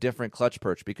to a different clutch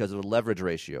perch because of the leverage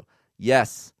ratio.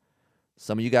 Yes,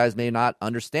 some of you guys may not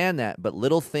understand that, but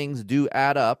little things do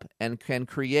add up and can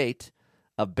create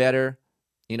a better,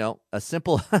 a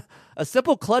simple a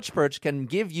simple clutch perch can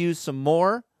give you some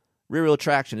more rear wheel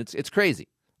traction. It's crazy.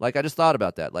 Like, I just thought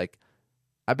about that. Like,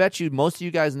 I bet you most of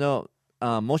you guys know,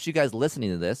 most of you guys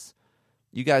listening to this,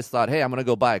 you guys thought, hey, I'm going to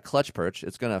go buy a clutch perch.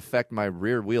 It's going to affect my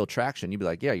rear wheel traction. You'd be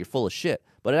like, yeah, you're full of shit.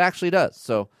 But it actually does.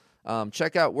 So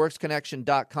check out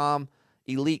worksconnection.com,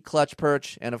 Elite Clutch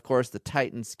Perch, and, of course, the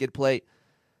Titan skid plate.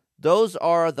 Those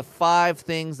are the 5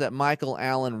 things that Michael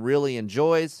Allen really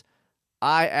enjoys.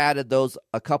 I added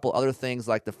a couple other things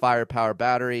like the firepower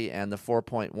battery and the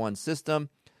 4.1 system.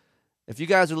 If you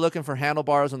guys are looking for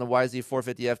handlebars on the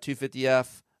YZ450F,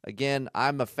 250F, again,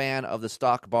 I'm a fan of the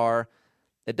stock bar.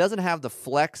 It doesn't have the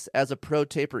flex as a Pro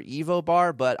Taper Evo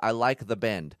bar, but I like the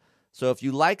bend. So if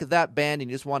you like that bend and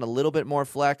you just want a little bit more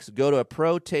flex, go to a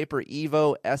Pro Taper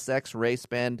Evo SX race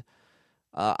bend.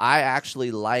 I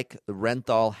actually like the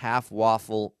Renthal half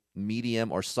waffle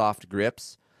medium or soft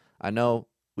grips. I know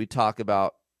we talk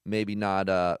about maybe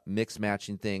not mix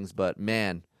matching things, but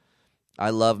man,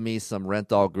 I love me some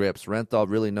Renthal grips. Renthal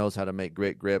really knows how to make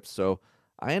great grips, so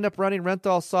I end up running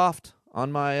Renthal soft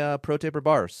on my Pro Taper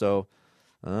bar. So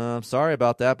I'm sorry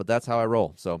about that, but that's how I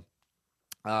roll. So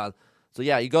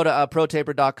yeah, you go to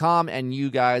protaper.com and you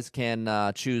guys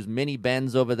can choose mini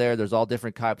bends over there. There's all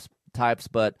different types,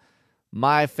 but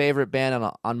my favorite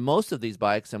bend on most of these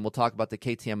bikes, and we'll talk about the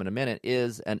KTM in a minute,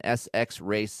 is an SX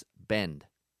Race bend.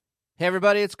 Hey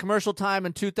everybody, it's commercial time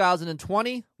in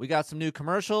 2020. We got some new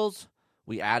commercials.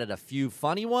 We added a few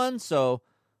funny ones, so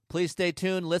please stay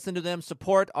tuned, listen to them,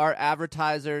 support our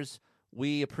advertisers.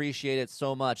 We appreciate it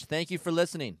so much. Thank you for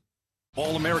listening.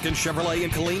 All-American Chevrolet in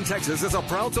Killeen, Texas is a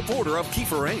proud supporter of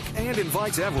Keefer Inc. and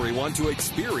invites everyone to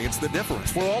experience the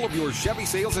difference for all of your Chevy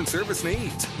sales and service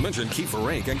needs. Mention Keefer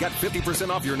Inc. and get 50%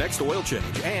 off your next oil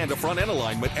change and a front-end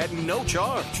alignment at no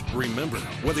charge. Remember,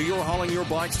 whether you're hauling your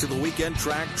bikes to the weekend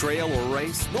track, trail, or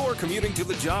race, or commuting to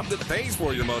the job that pays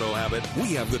for your moto habit,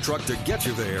 we have the truck to get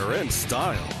you there in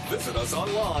style. Visit us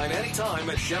online anytime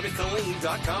at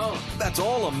ChevyKilleen.com. That's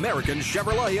All-American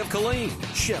Chevrolet of Killeen.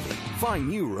 Chevy, find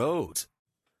new roads.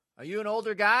 Are you an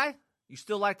older guy? You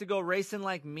still like to go racing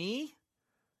like me?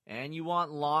 And you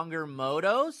want longer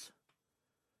motos?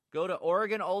 Go to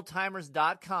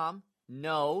OregonOldTimers.com.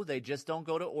 No, they just don't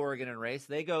go to Oregon and race.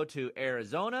 They go to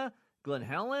Arizona, Glen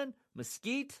Helen,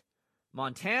 Mesquite,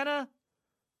 Montana,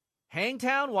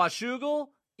 Hangtown, Washougal,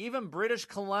 even British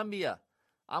Columbia.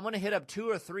 I'm going to hit up 2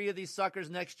 or 3 of these suckers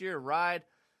next year, ride.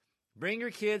 Bring your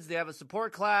kids. They have a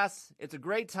support class. It's a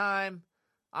great time.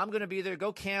 I'm going to be there.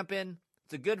 Go camping.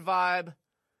 It's a good vibe.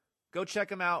 Go check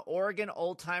them out,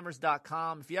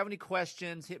 OregonOldTimers.com. If you have any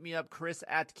questions, hit me up, Chris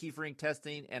at Keefer Inc.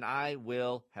 Testing, and I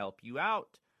will help you out.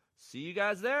 See you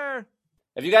guys there.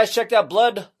 Have you guys checked out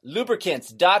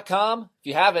BloodLubricants.com? If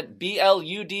you haven't,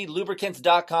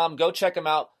 BLUDLubricants.com. Go check them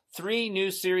out. 3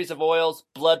 new series of oils,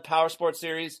 Blood Power Sport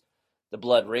Series, the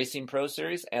Blood Racing Pro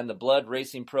Series, and the Blood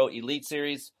Racing Pro Elite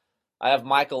Series. I have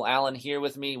Michael Allen here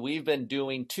with me. We've been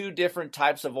doing 2 different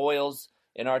types of oils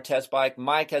in our test bike.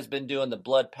 Mike has been doing the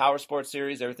Blood Power Sport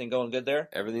Series. Everything going good there?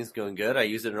 Everything's going good. I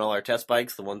use it in all our test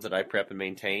bikes, the ones that I prep and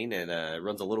maintain, and it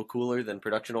runs a little cooler than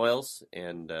production oils,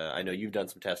 and I know you've done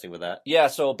some testing with that. Yeah,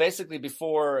 so basically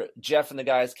before Jeff and the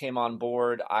guys came on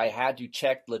board, I had to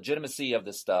check legitimacy of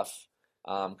this stuff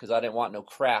because I didn't want no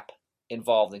crap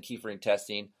involved in Keefer Inc.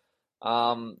 testing.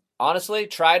 Honestly,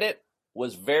 tried it,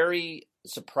 was very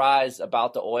surprised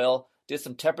about the oil, did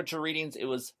some temperature readings. It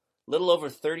was little over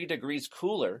 30 degrees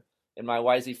cooler in my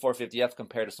YZ450F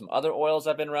compared to some other oils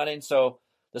I've been running. So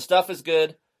the stuff is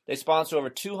good. They sponsor over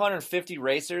 250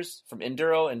 racers from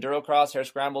enduro, endurocross, hare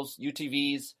scrambles,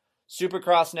 UTVs,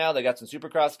 supercross now. They got some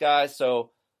supercross guys.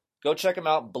 So go check them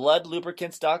out,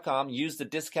 bloodlubricants.com. Use the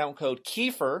discount code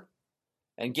Keefer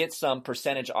and get some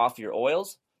percentage off your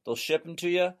oils. They'll ship them to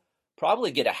you.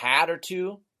 Probably get a hat or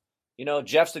two. You know,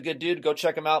 Jeff's a good dude. Go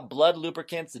check him out,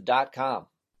 bloodlubricants.com.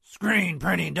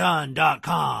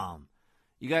 Screenprintingdone.com.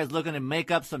 You guys looking to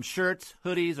make up some shirts,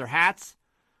 hoodies, or hats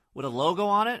with a logo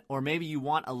on it? Or maybe you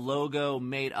want a logo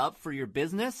made up for your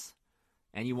business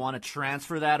and you want to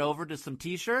transfer that over to some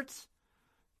t-shirts?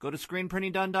 Go to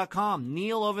screenprintingdone.com.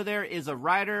 Neil over there is a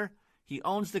writer. He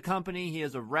owns the company. He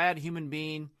is a rad human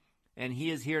being, and he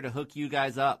is here to hook you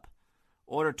guys up.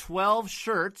 Order 12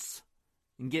 shirts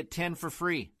and get 10 for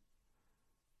free.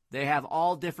 They have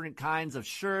all different kinds of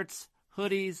shirts,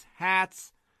 hoodies,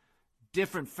 hats,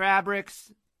 different fabrics,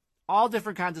 all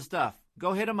different kinds of stuff.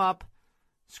 Go hit them up,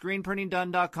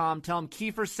 screenprintingdone.com. Tell them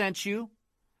Keefer sent you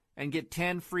and get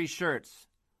 10 free shirts.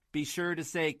 Be sure to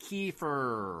say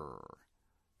Keefer.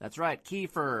 That's right,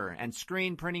 Keefer, and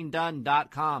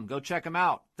screenprintingdone.com. Go check them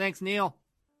out. Thanks, Neil.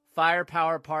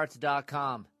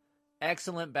 Firepowerparts.com.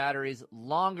 Excellent batteries,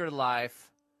 longer life.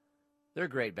 They're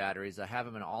great batteries. I have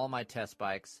them in all my test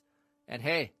bikes. And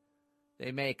hey,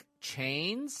 they make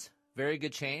chains, very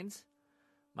good chains.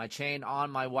 My chain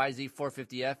on my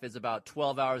YZ450F is about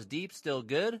 12 hours deep, still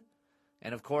good.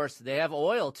 And of course, they have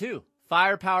oil too.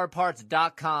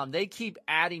 Firepowerparts.com. They keep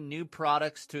adding new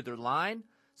products to their line.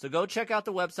 So go check out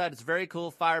the website. It's very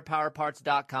cool,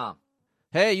 firepowerparts.com.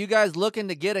 Hey, you guys looking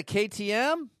to get a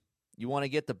KTM? You want to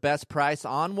get the best price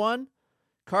on one?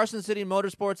 Carson City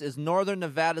Motorsports is Northern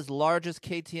Nevada's largest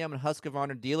KTM and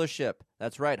Husqvarna dealership.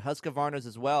 That's right, Husqvarna's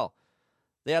as well.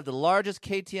 They have the largest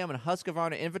KTM and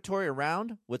Husqvarna inventory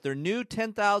around with their new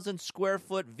 10,000 square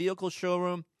foot vehicle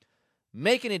showroom,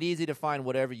 making it easy to find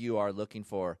whatever you are looking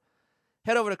for.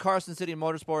 Head over to Carson City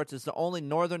Motorsports. It's the only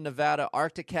Northern Nevada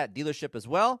Arctic Cat dealership as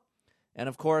well. And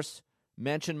of course,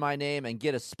 mention my name and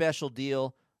get a special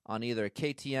deal on either a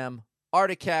KTM,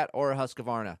 Arctic Cat, or a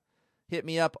Husqvarna. Hit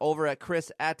me up over at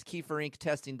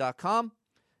chris@keeferinctesting.com,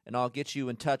 and I'll get you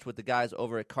in touch with the guys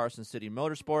over at Carson City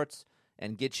Motorsports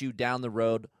and get you down the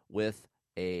road with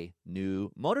a new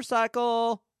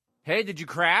motorcycle. Hey, did you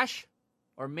crash?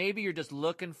 Or maybe you're just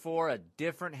looking for a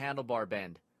different handlebar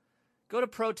bend. Go to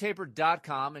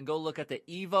protaper.com and go look at the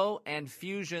Evo and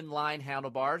Fusion line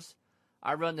handlebars.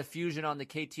 I run the Fusion on the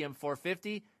KTM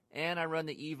 450, and I run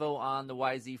the Evo on the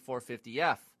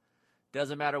YZ450F.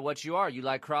 Doesn't matter what you are. You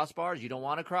like crossbars? You don't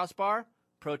want a crossbar?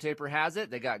 ProTaper has it.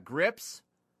 They got grips.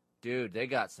 Dude, they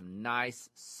got some nice,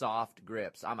 soft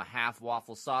grips. I'm a half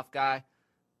waffle soft guy.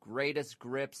 Greatest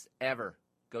grips ever.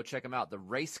 Go check them out. The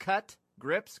Race Cut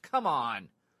grips? Come on.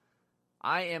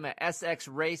 I am a SX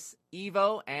Race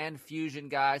Evo and Fusion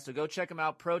guy, so go check them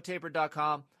out,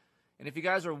 protaper.com. And if you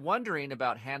guys are wondering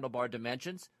about handlebar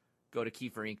dimensions, go to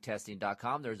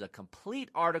keeferinctesting.com. There's a complete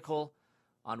article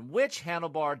on which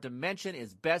handlebar dimension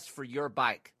is best for your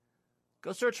bike.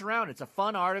 Go search around. It's a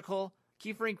fun article.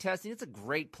 Keefer Ink Testing, it's a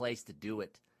great place to do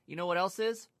it. You know what else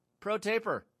is?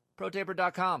 ProTaper.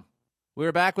 ProTaper.com.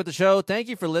 We're back with the show. Thank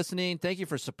you for listening. Thank you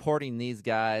for supporting these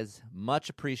guys. Much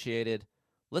appreciated.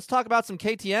 Let's talk about some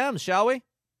KTMs, shall we?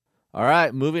 All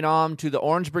right, moving on to the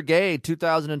Orange Brigade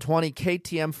 2020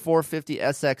 KTM 450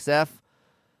 SXF.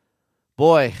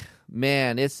 Boy,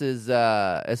 man, this is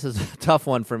a tough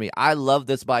one for me. I love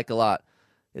this bike a lot.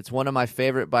 It's one of my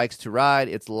favorite bikes to ride.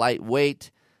 It's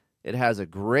lightweight. It has a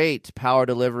great power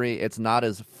delivery. It's not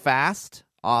as fast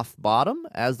off bottom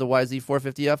as the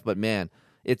YZ450F, but man,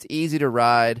 it's easy to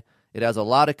ride. It has a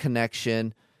lot of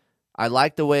connection. I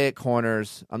like the way it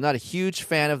corners. I'm not a huge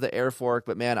fan of the air fork,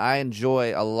 but man, I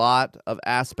enjoy a lot of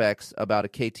aspects about a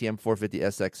KTM 450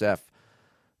 SXF.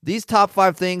 These top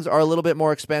 5 things are a little bit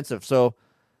more expensive, so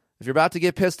if you're about to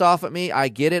get pissed off at me, I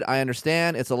get it. I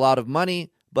understand. It's a lot of money,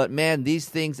 but man, these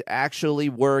things actually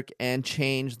work and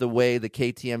change the way the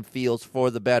KTM feels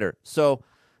for the better. So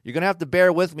you're going to have to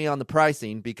bear with me on the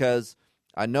pricing because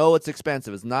I know it's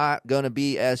expensive. It's not going to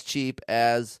be as cheap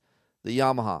as the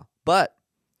Yamaha. But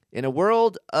in a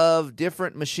world of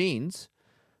different machines,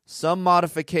 some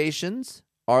modifications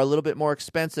are a little bit more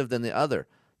expensive than the other.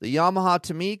 The Yamaha,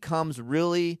 to me, comes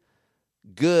really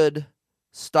good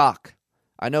stock.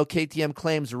 I know KTM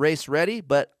claims race ready,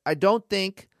 but I don't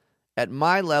think at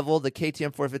my level the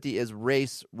KTM 450 is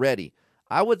race ready.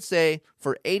 I would say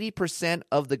for 80%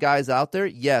 of the guys out there,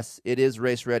 yes, it is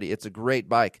race ready. It's a great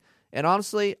bike. And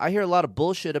honestly, I hear a lot of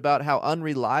bullshit about how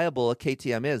unreliable a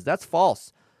KTM is. That's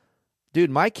false. Dude,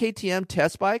 my KTM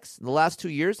test bikes in the last 2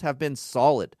 years have been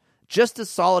solid. Just as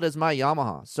solid as my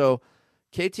Yamaha. So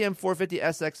KTM 450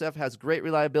 SXF has great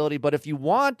reliability, but if you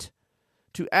want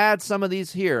to add some of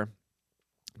these here,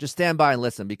 just stand by and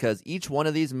listen, because each one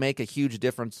of these make a huge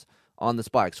difference on this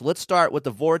bike. So let's start with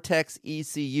the Vortex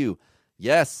ECU.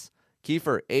 Yes,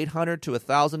 Keefer, $800 to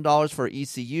 $1,000 for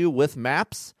ECU with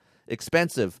maps.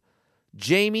 Expensive.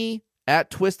 Jamie at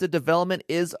Twisted Development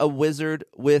is a wizard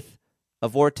with a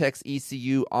Vortex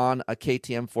ECU on a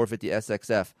KTM 450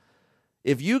 SXF.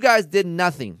 If you guys did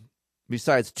nothing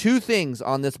besides two things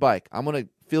on this bike, I'm going to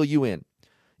fill you in.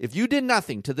 If you did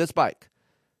nothing to this bike,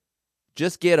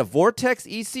 just get a Vortex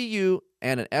ECU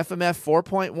and an FMF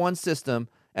 4.1 system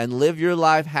and live your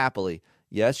life happily.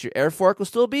 Yes, your air fork will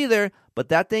still be there, but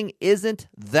that thing isn't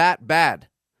that bad.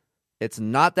 It's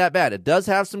not that bad. It does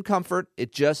have some comfort.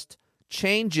 It just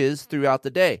changes throughout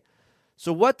the day.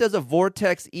 So what does a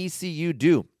Vortex ECU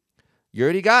do? You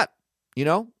already got,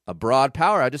 a broad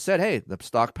power. I just said, hey, the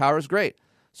stock power is great.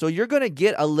 So you're going to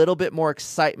get a little bit more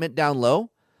excitement down low,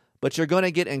 but you're going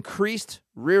to get increased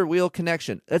rear wheel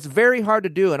connection. That's very hard to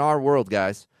do in our world,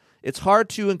 guys. It's hard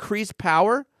to increase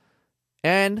power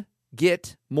and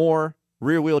get more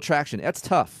rear wheel traction. That's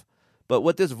tough. But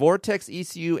with this Vortex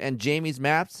ECU and Jamie's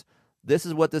maps, this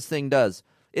is what this thing does.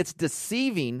 It's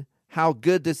deceiving how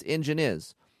good this engine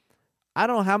is. I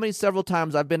don't know how many several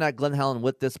times I've been at Glen Helen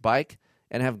with this bike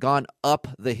and have gone up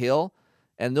the hill,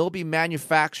 and there'll be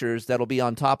manufacturers that'll be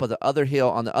on top of the other hill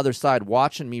on the other side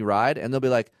watching me ride, and they'll be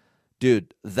like,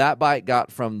 dude, that bike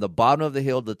got from the bottom of the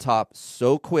hill to the top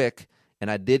so quick,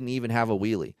 and I didn't even have a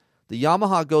wheelie. The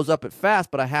Yamaha goes up at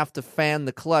fast, but I have to fan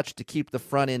the clutch to keep the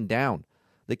front end down.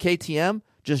 The KTM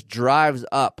just drives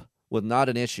up with not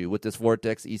an issue with this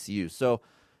Vortex ECU. So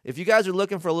if you guys are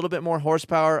looking for a little bit more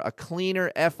horsepower, a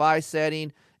cleaner FI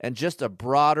setting, and just a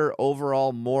broader,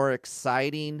 overall, more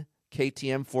exciting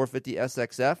KTM 450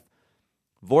 SXF,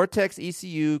 Vortex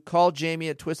ECU, call Jamie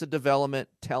at Twisted Development,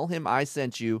 tell him I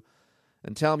sent you,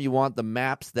 and tell him you want the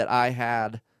maps that I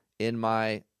had in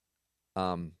my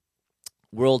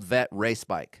World Vet race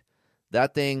bike.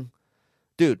 That thing,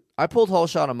 dude, I pulled whole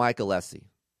shot on Mike Alessi.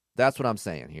 That's what I'm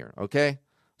saying here, okay?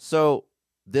 So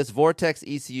this Vortex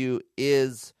ECU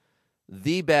is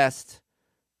the best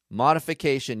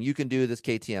modification you can do to this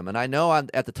KTM. And I know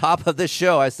at the top of this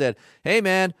show I said, hey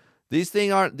man,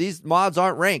 these mods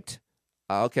aren't ranked.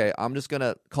 Okay, I'm just going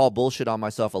to call bullshit on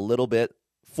myself a little bit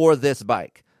for this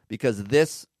bike, because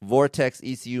this Vortex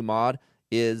ECU mod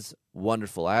is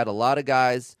wonderful. I had a lot of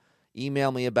guys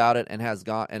email me about it and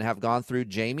have gone through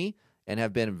Jamie and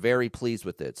have been very pleased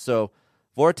with it. So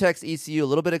Vortex ECU, a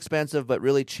little bit expensive, but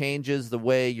really changes the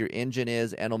way your engine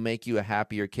is and will make you a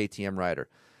happier KTM rider.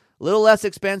 A little less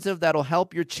expensive, that'll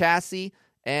help your chassis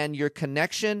and your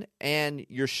connection and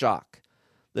your shock.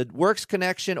 The Works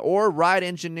Connection or Ride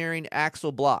Engineering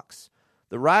axle blocks.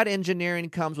 The Ride Engineering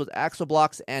comes with axle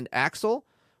blocks and axle,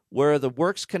 where the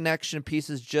Works Connection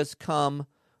pieces just come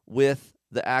with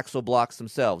the axle blocks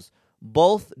themselves.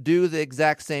 Both do the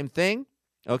exact same thing,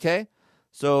 okay?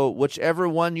 So whichever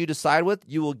one you decide with,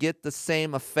 you will get the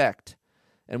same effect.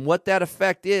 And what that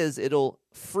effect is, it'll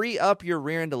free up your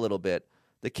rear end a little bit.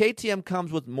 The KTM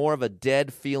comes with more of a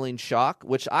dead feeling shock,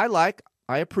 which I like.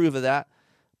 I approve of that.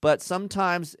 But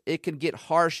sometimes it can get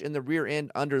harsh in the rear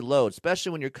end under load,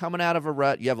 especially when you're coming out of a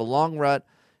rut. You have a long rut,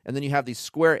 and then you have these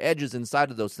square edges inside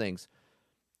of those things.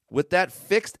 With that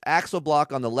fixed axle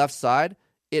block on the left side,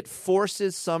 it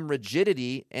forces some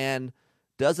rigidity and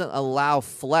doesn't allow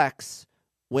flex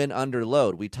when under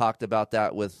load. We talked about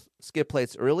that with skid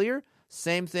plates earlier.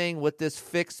 Same thing with this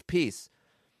fixed piece.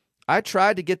 I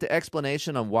tried to get the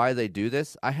explanation on why they do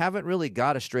this. I haven't really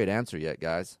got a straight answer yet,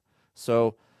 guys.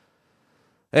 So,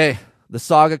 hey, the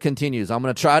saga continues. I'm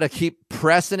going to try to keep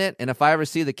pressing it, and if I ever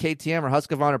see the KTM or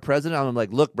Husqvarna president, I'm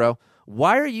like, look, bro,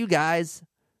 why are you guys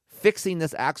fixing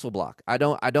this axle block? I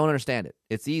don't understand it.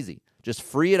 It's easy. Just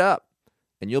free it up,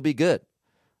 and you'll be good.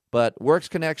 But Works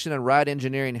Connection and Ride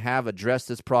Engineering have addressed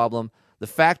this problem. The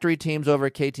factory teams over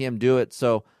at KTM do it,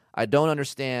 so I don't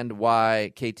understand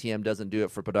why KTM doesn't do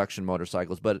it for production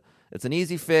motorcycles. But it's an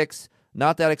easy fix,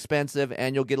 not that expensive,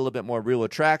 and you'll get a little bit more real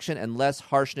traction and less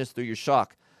harshness through your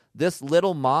shock. This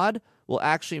little mod will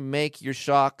actually make your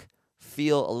shock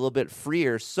feel a little bit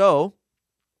freer. So,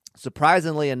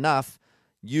 surprisingly enough,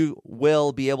 you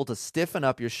will be able to stiffen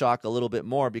up your shock a little bit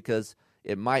more because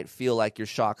it might feel like your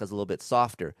shock is a little bit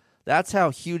softer. That's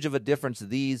how huge of a difference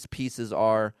these pieces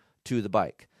are to the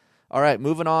bike. All right,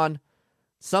 moving on.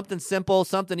 Something simple,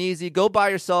 something easy. Go buy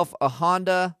yourself a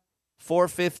Honda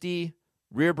 450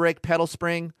 rear brake pedal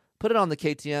spring. Put it on the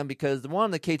KTM because the one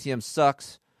on the KTM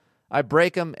sucks. I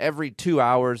break them every 2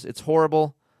 hours. It's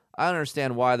horrible. I don't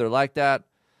understand why they're like that.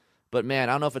 But man,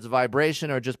 I don't know if it's vibration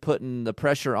or just putting the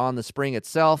pressure on the spring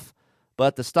itself.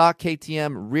 But the stock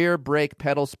KTM rear brake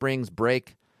pedal springs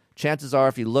break. Chances are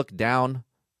if you look down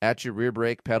at your rear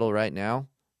brake pedal right now,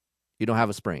 you don't have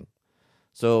a spring.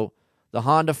 So the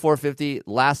Honda 450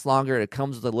 lasts longer. It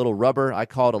comes with a little rubber. I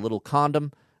call it a little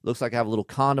condom. It looks like I have a little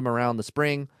condom around the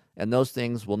spring, and those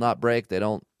things will not break. They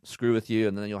don't screw with you,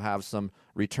 and then you'll have some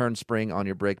return spring on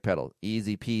your brake pedal.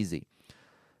 Easy peasy.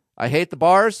 I hate the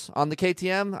bars on the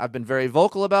KTM. I've been very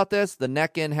vocal about this. The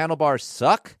neck-in handlebars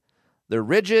suck. They're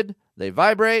rigid. They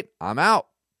vibrate. I'm out.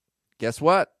 Guess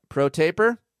what? Pro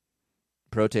Taper,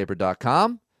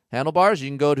 protaper.com. Handlebars, you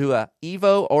can go to a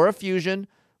Evo or a Fusion.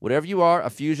 Whatever you are, a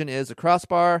Fusion is a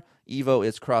crossbar. Evo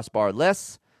is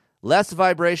crossbar-less. Less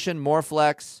vibration, more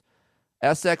flex.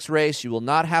 SX Race, you will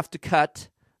not have to cut.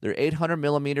 They're 800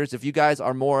 millimeters. If you guys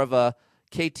are more of a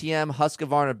KTM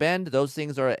Husqvarna bend, those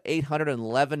things are at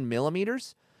 811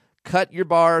 millimeters. Cut your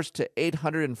bars to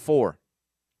 804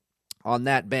 on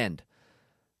that bend.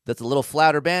 That's a little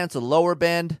flatter bend. It's a lower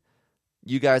bend.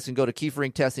 You guys can go to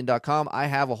keeferinctesting.com. I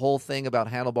have a whole thing about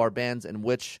handlebar bends and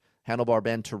which handlebar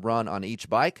bend to run on each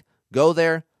bike. Go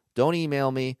there. Don't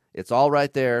email me. It's all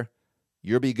right there.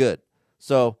 You'll be good.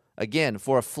 So, again,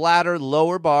 for a flatter,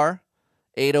 lower bar,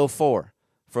 804.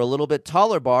 For a little bit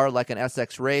taller bar, like an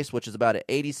SX Race, which is about an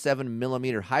 87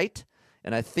 millimeter height,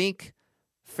 and I think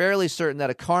fairly certain that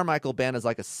a Carmichael bend is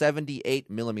like a 78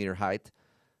 millimeter height,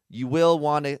 you will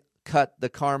want to cut the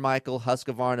Carmichael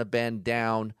Husqvarna bend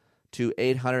down to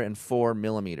 804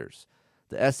 millimeters.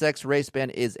 The SX Race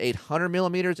bend is 800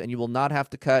 millimeters, and you will not have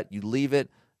to cut. You leave it,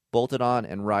 bolt it on,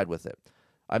 and ride with it.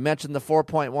 I mentioned the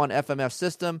 4.1 FMF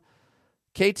system.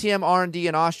 KTM R&D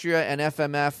in Austria and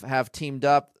FMF have teamed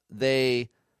up. They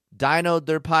dynoed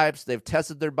their pipes. They've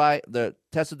tested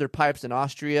their pipes in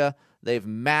Austria. They've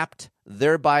mapped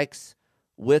their bikes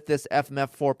with this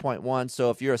FMF 4.1.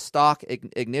 So if you're a stock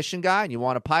ignition guy and you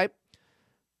want a pipe,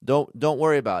 don't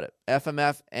worry about it.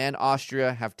 FMF and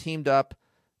Austria have teamed up,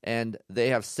 and they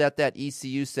have set that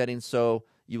ECU setting so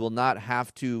you will not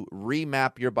have to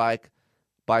remap your bike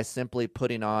by simply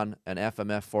putting on an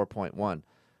FMF 4.1.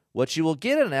 What you will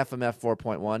get in an FMF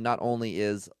 4.1 not only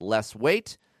is less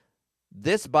weight,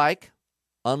 this bike,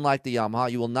 unlike the Yamaha,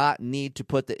 you will not need to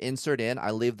put the insert in.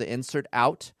 I leave the insert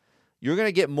out. You're going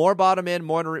to get more bottom end,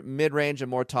 more mid-range, and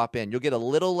more top end. You'll get a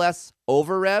little less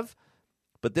over rev,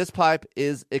 but this pipe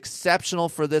is exceptional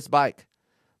for this bike.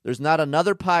 There's not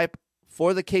another pipe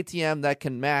for the KTM that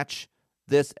can match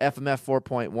this FMF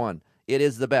 4.1. It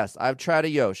is the best. I've tried a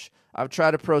Yosh. I've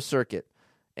tried a Pro Circuit,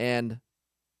 and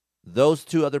those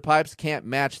two other pipes can't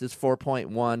match this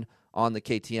 4.1 on the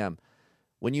KTM.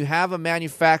 When you have a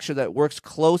manufacturer that works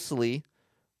closely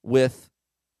with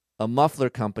a muffler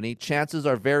company, chances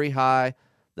are very high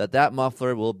that that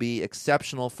muffler will be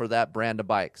exceptional for that brand of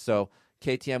bike. So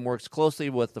KTM works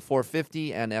closely with the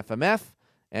 450 and FMF,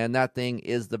 and that thing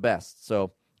is the best.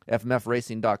 So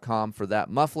FMFracing.com for that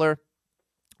muffler,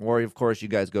 or of course you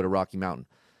guys go to Rocky Mountain.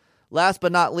 Last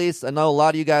but not least, I know a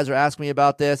lot of you guys are asking me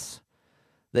about this,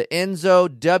 the Enzo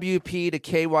WP to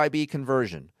KYB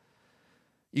conversion.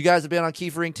 You guys have been on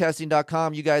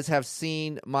keeferinctesting.com. You guys have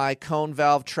seen my cone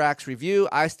valve tracks review.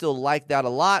 I still like that a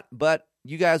lot, but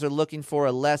you guys are looking for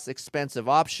a less expensive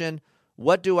option.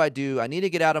 What do? I need to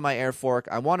get out of my air fork.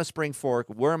 I want a spring fork.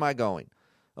 Where am I going?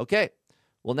 Okay,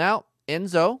 well now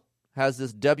Enzo has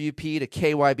this WP to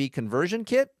KYB conversion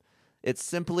kit. It's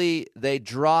simply they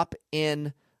drop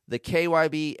in the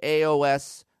KYB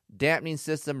AOS dampening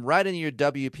system right into your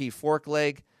WP fork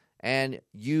leg, and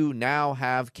you now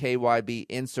have KYB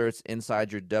inserts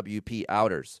inside your WP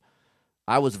outers.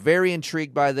 I was very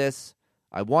intrigued by this.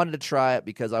 I wanted to try it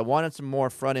because I wanted some more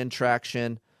front-end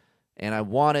traction, and I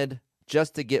wanted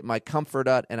just to get my comfort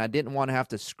up, and I didn't want to have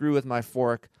to screw with my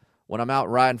fork when I'm out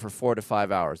riding for 4 to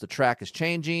 5 hours. The track is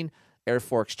changing, air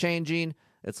fork's changing.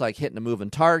 It's like hitting a moving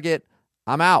target.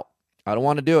 I'm out. I don't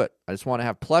want to do it. I just want to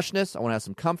have plushness. I want to have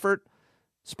some comfort.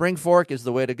 Spring fork is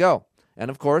the way to go. And,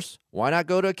 of course, why not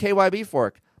go to a KYB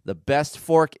fork? The best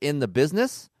fork in the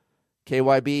business.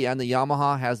 KYB and the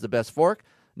Yamaha has the best fork.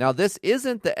 Now, this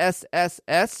isn't the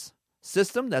SSS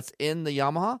system that's in the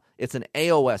Yamaha. It's an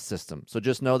AOS system, so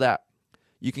just know that.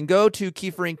 You can go to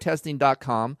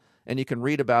keeferinctesting.com, and you can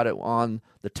read about it on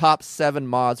the top 7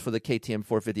 mods for the KTM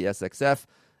 450 SXF.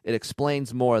 It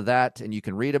explains more of that, and you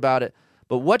can read about it.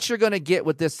 But what you're going to get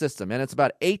with this system, and it's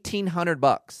about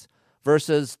 $1,800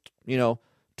 versus,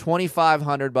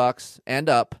 $2,500 and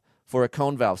up for a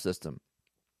cone valve system.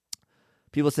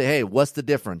 People say, hey, what's the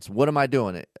difference? What am I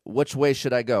doing? Which way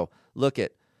should I go? Look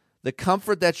at the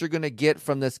comfort that you're going to get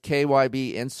from this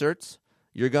KYB inserts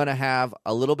you're going to have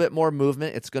a little bit more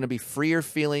movement. It's going to be freer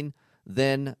feeling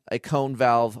than a cone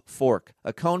valve fork.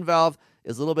 A cone valve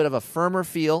is a little bit of a firmer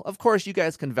feel. Of course, you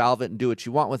guys can valve it and do what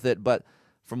you want with it, but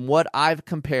from what I've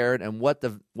compared and what's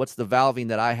the valving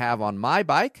that I have on my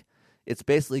bike, it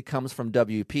basically comes from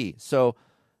WP. So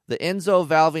the Enzo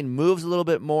valving moves a little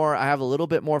bit more. I have a little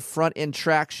bit more front end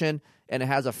traction, and it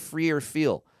has a freer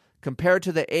feel. Compared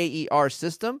to the AER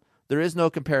system, there is no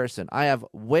comparison. I have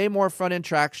way more front end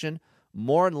traction,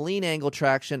 more lean angle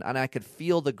traction, and I could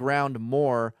feel the ground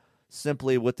more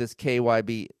simply with this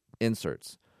KYB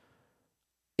inserts.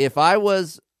 If I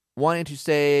was wanting to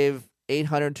save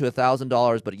 $800 to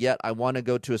 $1,000, but yet I want to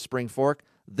go to a spring fork,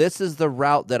 this is the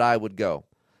route that I would go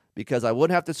because I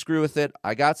wouldn't have to screw with it.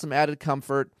 I got some added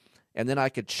comfort, and then I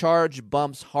could charge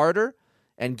bumps harder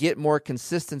and get more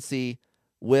consistency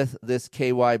with this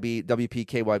WP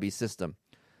KYB system.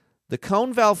 The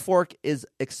cone valve fork is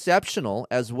exceptional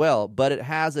as well, but it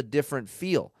has a different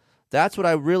feel. That's what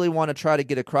I really want to try to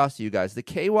get across to you guys. The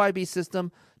KYB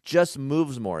system just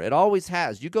moves more. It always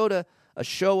has. You go to a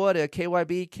Showa to a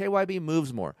KYB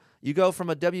moves more. You go from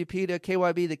a WP to a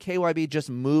KYB, the KYB just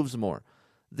moves more.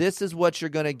 This is what you're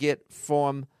going to get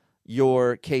from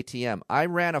your KTM. I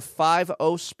ran a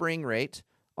 5.0 spring rate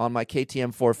on my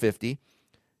KTM 450,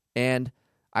 and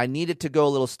I needed to go a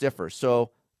little stiffer.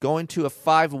 So going to a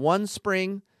 5.1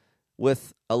 spring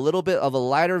with a little bit of a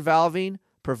lighter valving,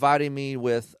 providing me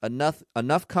with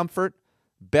enough comfort,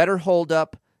 better hold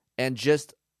up, and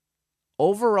just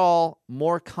overall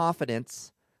more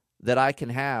confidence that I can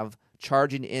have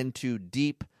charging into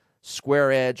deep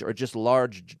square edge or just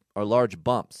large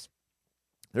bumps.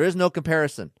 There is no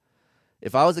comparison.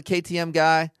 If I was a KTM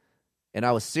guy and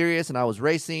I was serious and I was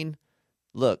racing,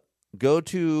 look, go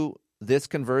to this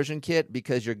conversion kit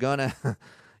because you're gonna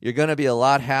be a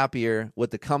lot happier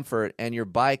with the comfort, and your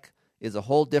bike is a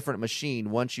whole different machine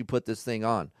once you put this thing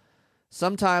on.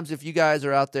 Sometimes if you guys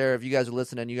are out there, if you guys are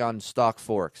listening, you're on stock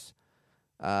forks.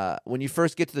 When you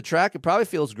first get to the track, it probably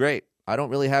feels great. I don't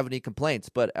really have any complaints,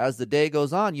 but as the day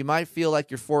goes on, you might feel like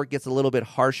your fork gets a little bit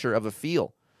harsher of a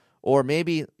feel. Or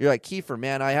maybe you're like, Keefer,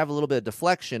 man, I have a little bit of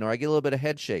deflection, or I get a little bit of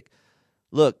head shake.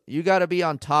 Look, you got to be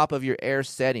on top of your air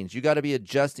settings. You got to be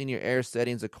adjusting your air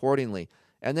settings accordingly.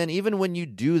 And then even when you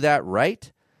do that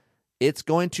right, it's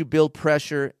going to build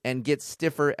pressure and get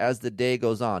stiffer as the day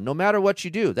goes on. No matter what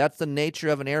you do, that's the nature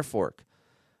of an air fork.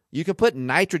 You can put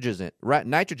nitrogen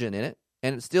in it,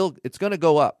 and it's going to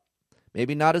go up.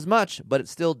 Maybe not as much, but it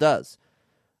still does.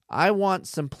 I want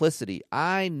simplicity.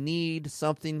 I need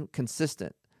something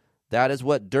consistent. That is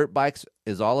what dirt bikes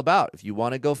is all about. If you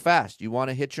want to go fast, you want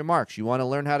to hit your marks, you want to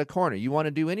learn how to corner, you want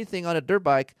to do anything on a dirt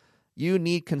bike, you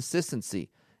need consistency.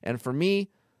 And for me,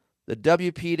 the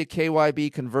WP to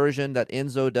KYB conversion that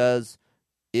Enzo does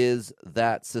is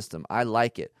that system. I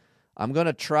like it. I'm going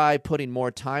to try putting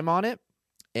more time on it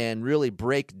and really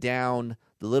break down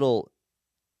the little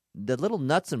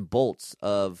nuts and bolts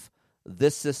of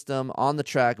this system on the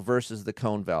track versus the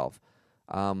cone valve.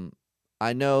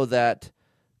 I know that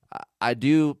I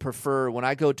do prefer, when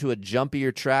I go to a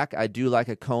jumpier track, I do like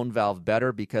a cone valve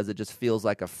better because it just feels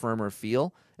like a firmer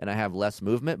feel and I have less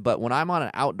movement. But when I'm on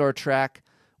an outdoor track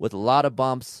with a lot of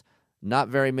bumps, not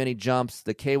very many jumps,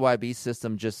 the KYB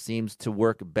system just seems to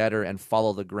work better and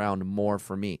follow the ground more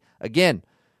for me. Again,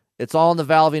 it's all in the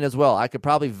valving as well. I could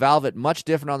probably valve it much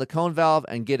different on the cone valve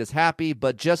and get as happy,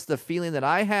 but just the feeling that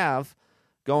I have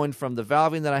going from the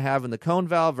valving that I have in the cone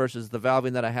valve versus the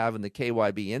valving that I have in the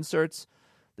KYB inserts,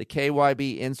 the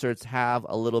KYB inserts have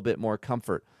a little bit more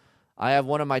comfort. I have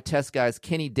one of my test guys,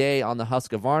 Kenny Day, on the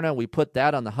Husqvarna. We put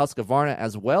that on the Husqvarna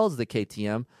as well as the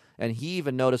KTM, and he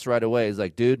even noticed right away. He's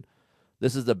like, dude,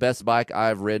 this is the best bike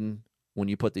I've ridden when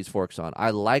you put these forks on.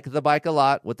 I like the bike a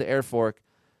lot with the air fork,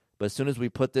 but as soon as we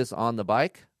put this on the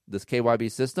bike, this KYB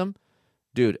system,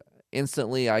 dude,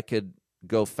 instantly I could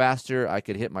go faster, I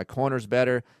could hit my corners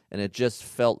better, and it just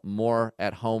felt more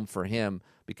at home for him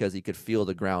because he could feel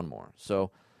the ground more.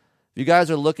 So if you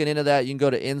guys are looking into that, you can go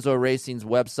to Enzo Racing's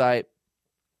website.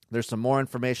 There's some more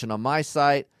information on my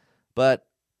site, but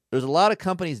there's a lot of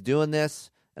companies doing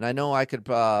this, and I know I could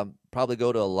probably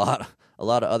go to a lot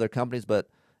of other companies, but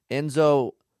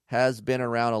Enzo has been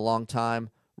around a long time.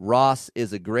 Ross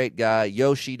is a great guy.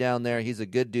 Yoshi down there, he's a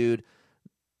good dude.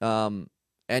 And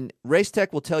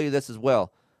Racetech will tell you this as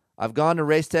well. I've gone to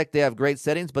Racetech. They have great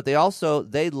settings, but they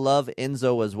love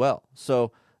Enzo as well.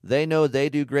 So they know they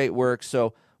do great work.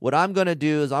 So what I'm going to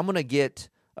do is I'm going to get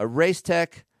a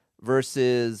Racetech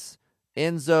versus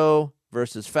Enzo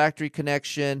versus Factory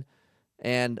Connection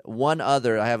and one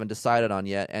other I haven't decided on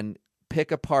yet, and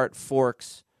pick apart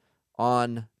forks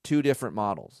on two different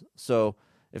models. So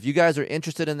if you guys are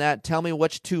interested in that, tell me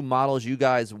which 2 models you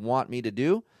guys want me to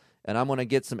do, and I'm going to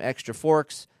get some extra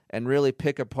forks and really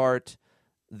pick apart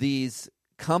these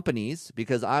companies,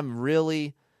 because I'm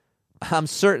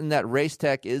certain that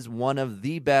Racetech is one of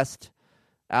the best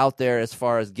out there as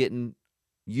far as getting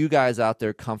you guys out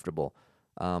there comfortable.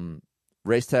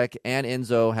 Racetech and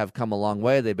Enzo have come a long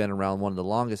way. They've been around one of the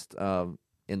longest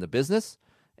in the business.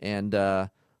 And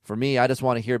for me, I just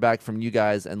want to hear back from you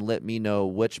guys and let me know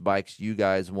which bikes you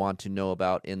guys want to know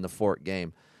about in the fork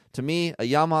game. To me, a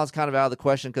Yamaha is kind of out of the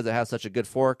question because it has such a good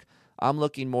fork. I'm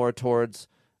looking more towards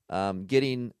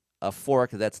getting a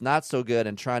fork that's not so good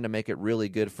and trying to make it really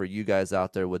good for you guys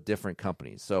out there with different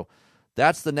companies. So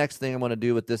that's the next thing I'm going to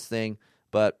do with this thing.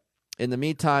 But in the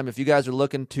meantime, if you guys are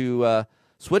looking to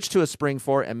switch to a spring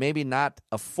fork and maybe not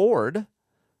afford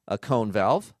a cone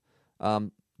valve,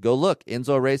 go look.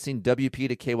 Enzo Racing, WP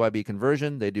to KYB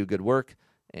conversion. They do good work,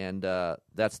 and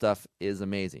that stuff is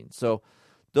amazing. So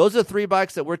those are the 3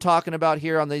 bikes that we're talking about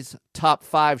here on these top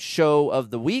 5 show of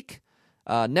the week.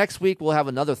 Next week, we'll have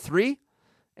another 3,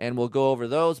 and we'll go over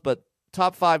those. But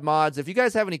top 5 mods, if you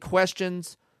guys have any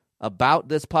questions about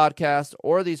this podcast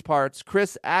or these parts,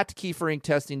 Chris at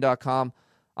KeeferinkTesting.com.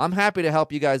 I'm happy to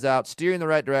help you guys out, steer in the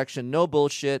right direction, no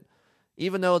bullshit.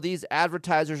 Even though these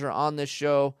advertisers are on this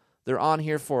show, they're on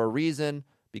here for a reason,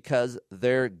 because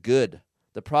they're good.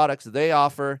 The products they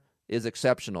offer is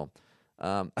exceptional.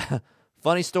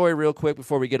 Funny story real quick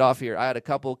before we get off here. I had a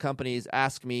couple companies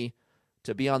ask me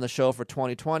to be on the show for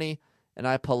 2020, and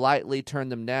I politely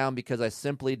turned them down because I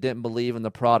simply didn't believe in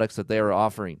the products that they were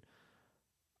offering.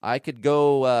 I could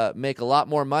go make a lot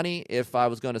more money if I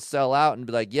was going to sell out and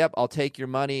be like, yep, I'll take your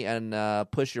money and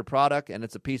push your product, and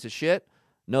it's a piece of shit.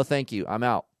 No, thank you. I'm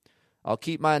out. I'll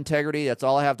keep my integrity. That's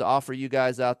all I have to offer you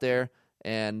guys out there.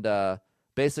 And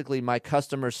basically my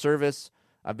customer service.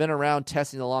 I've been around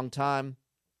testing a long time.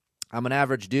 I'm an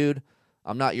average dude.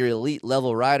 I'm not your elite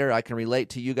level rider. I can relate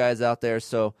to you guys out there.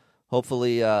 So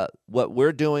hopefully what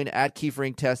we're doing at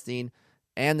Keefering Testing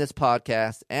and this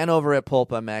podcast and over at Pulp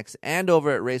MX and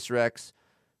over at RacerX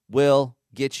will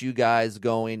get you guys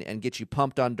going and get you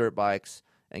pumped on dirt bikes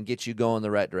and get you going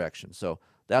the right direction. So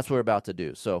that's what we're about to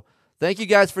do. So thank you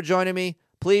guys for joining me.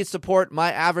 Please support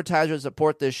my advertisers,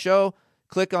 support this show.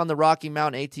 Click on the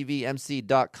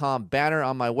RockyMountainATVMC.com banner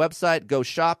on my website. Go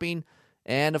shopping.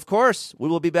 And, of course, we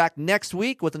will be back next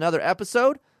week with another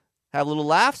episode. Have a little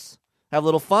laughs, have a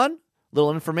little fun, a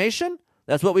little information.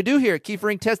 That's what we do here at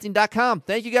KeeferinkTesting.com.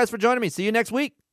 Thank you guys for joining me. See you next week.